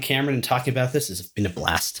coming on, Cameron, and talking about this. It's been a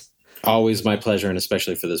blast. Always my pleasure, and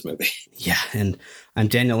especially for this movie. Yeah, and I'm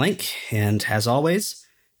Daniel Link, and as always,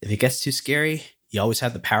 If it gets too scary, you always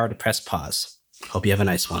have the power to press pause. Hope you have a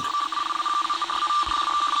nice one.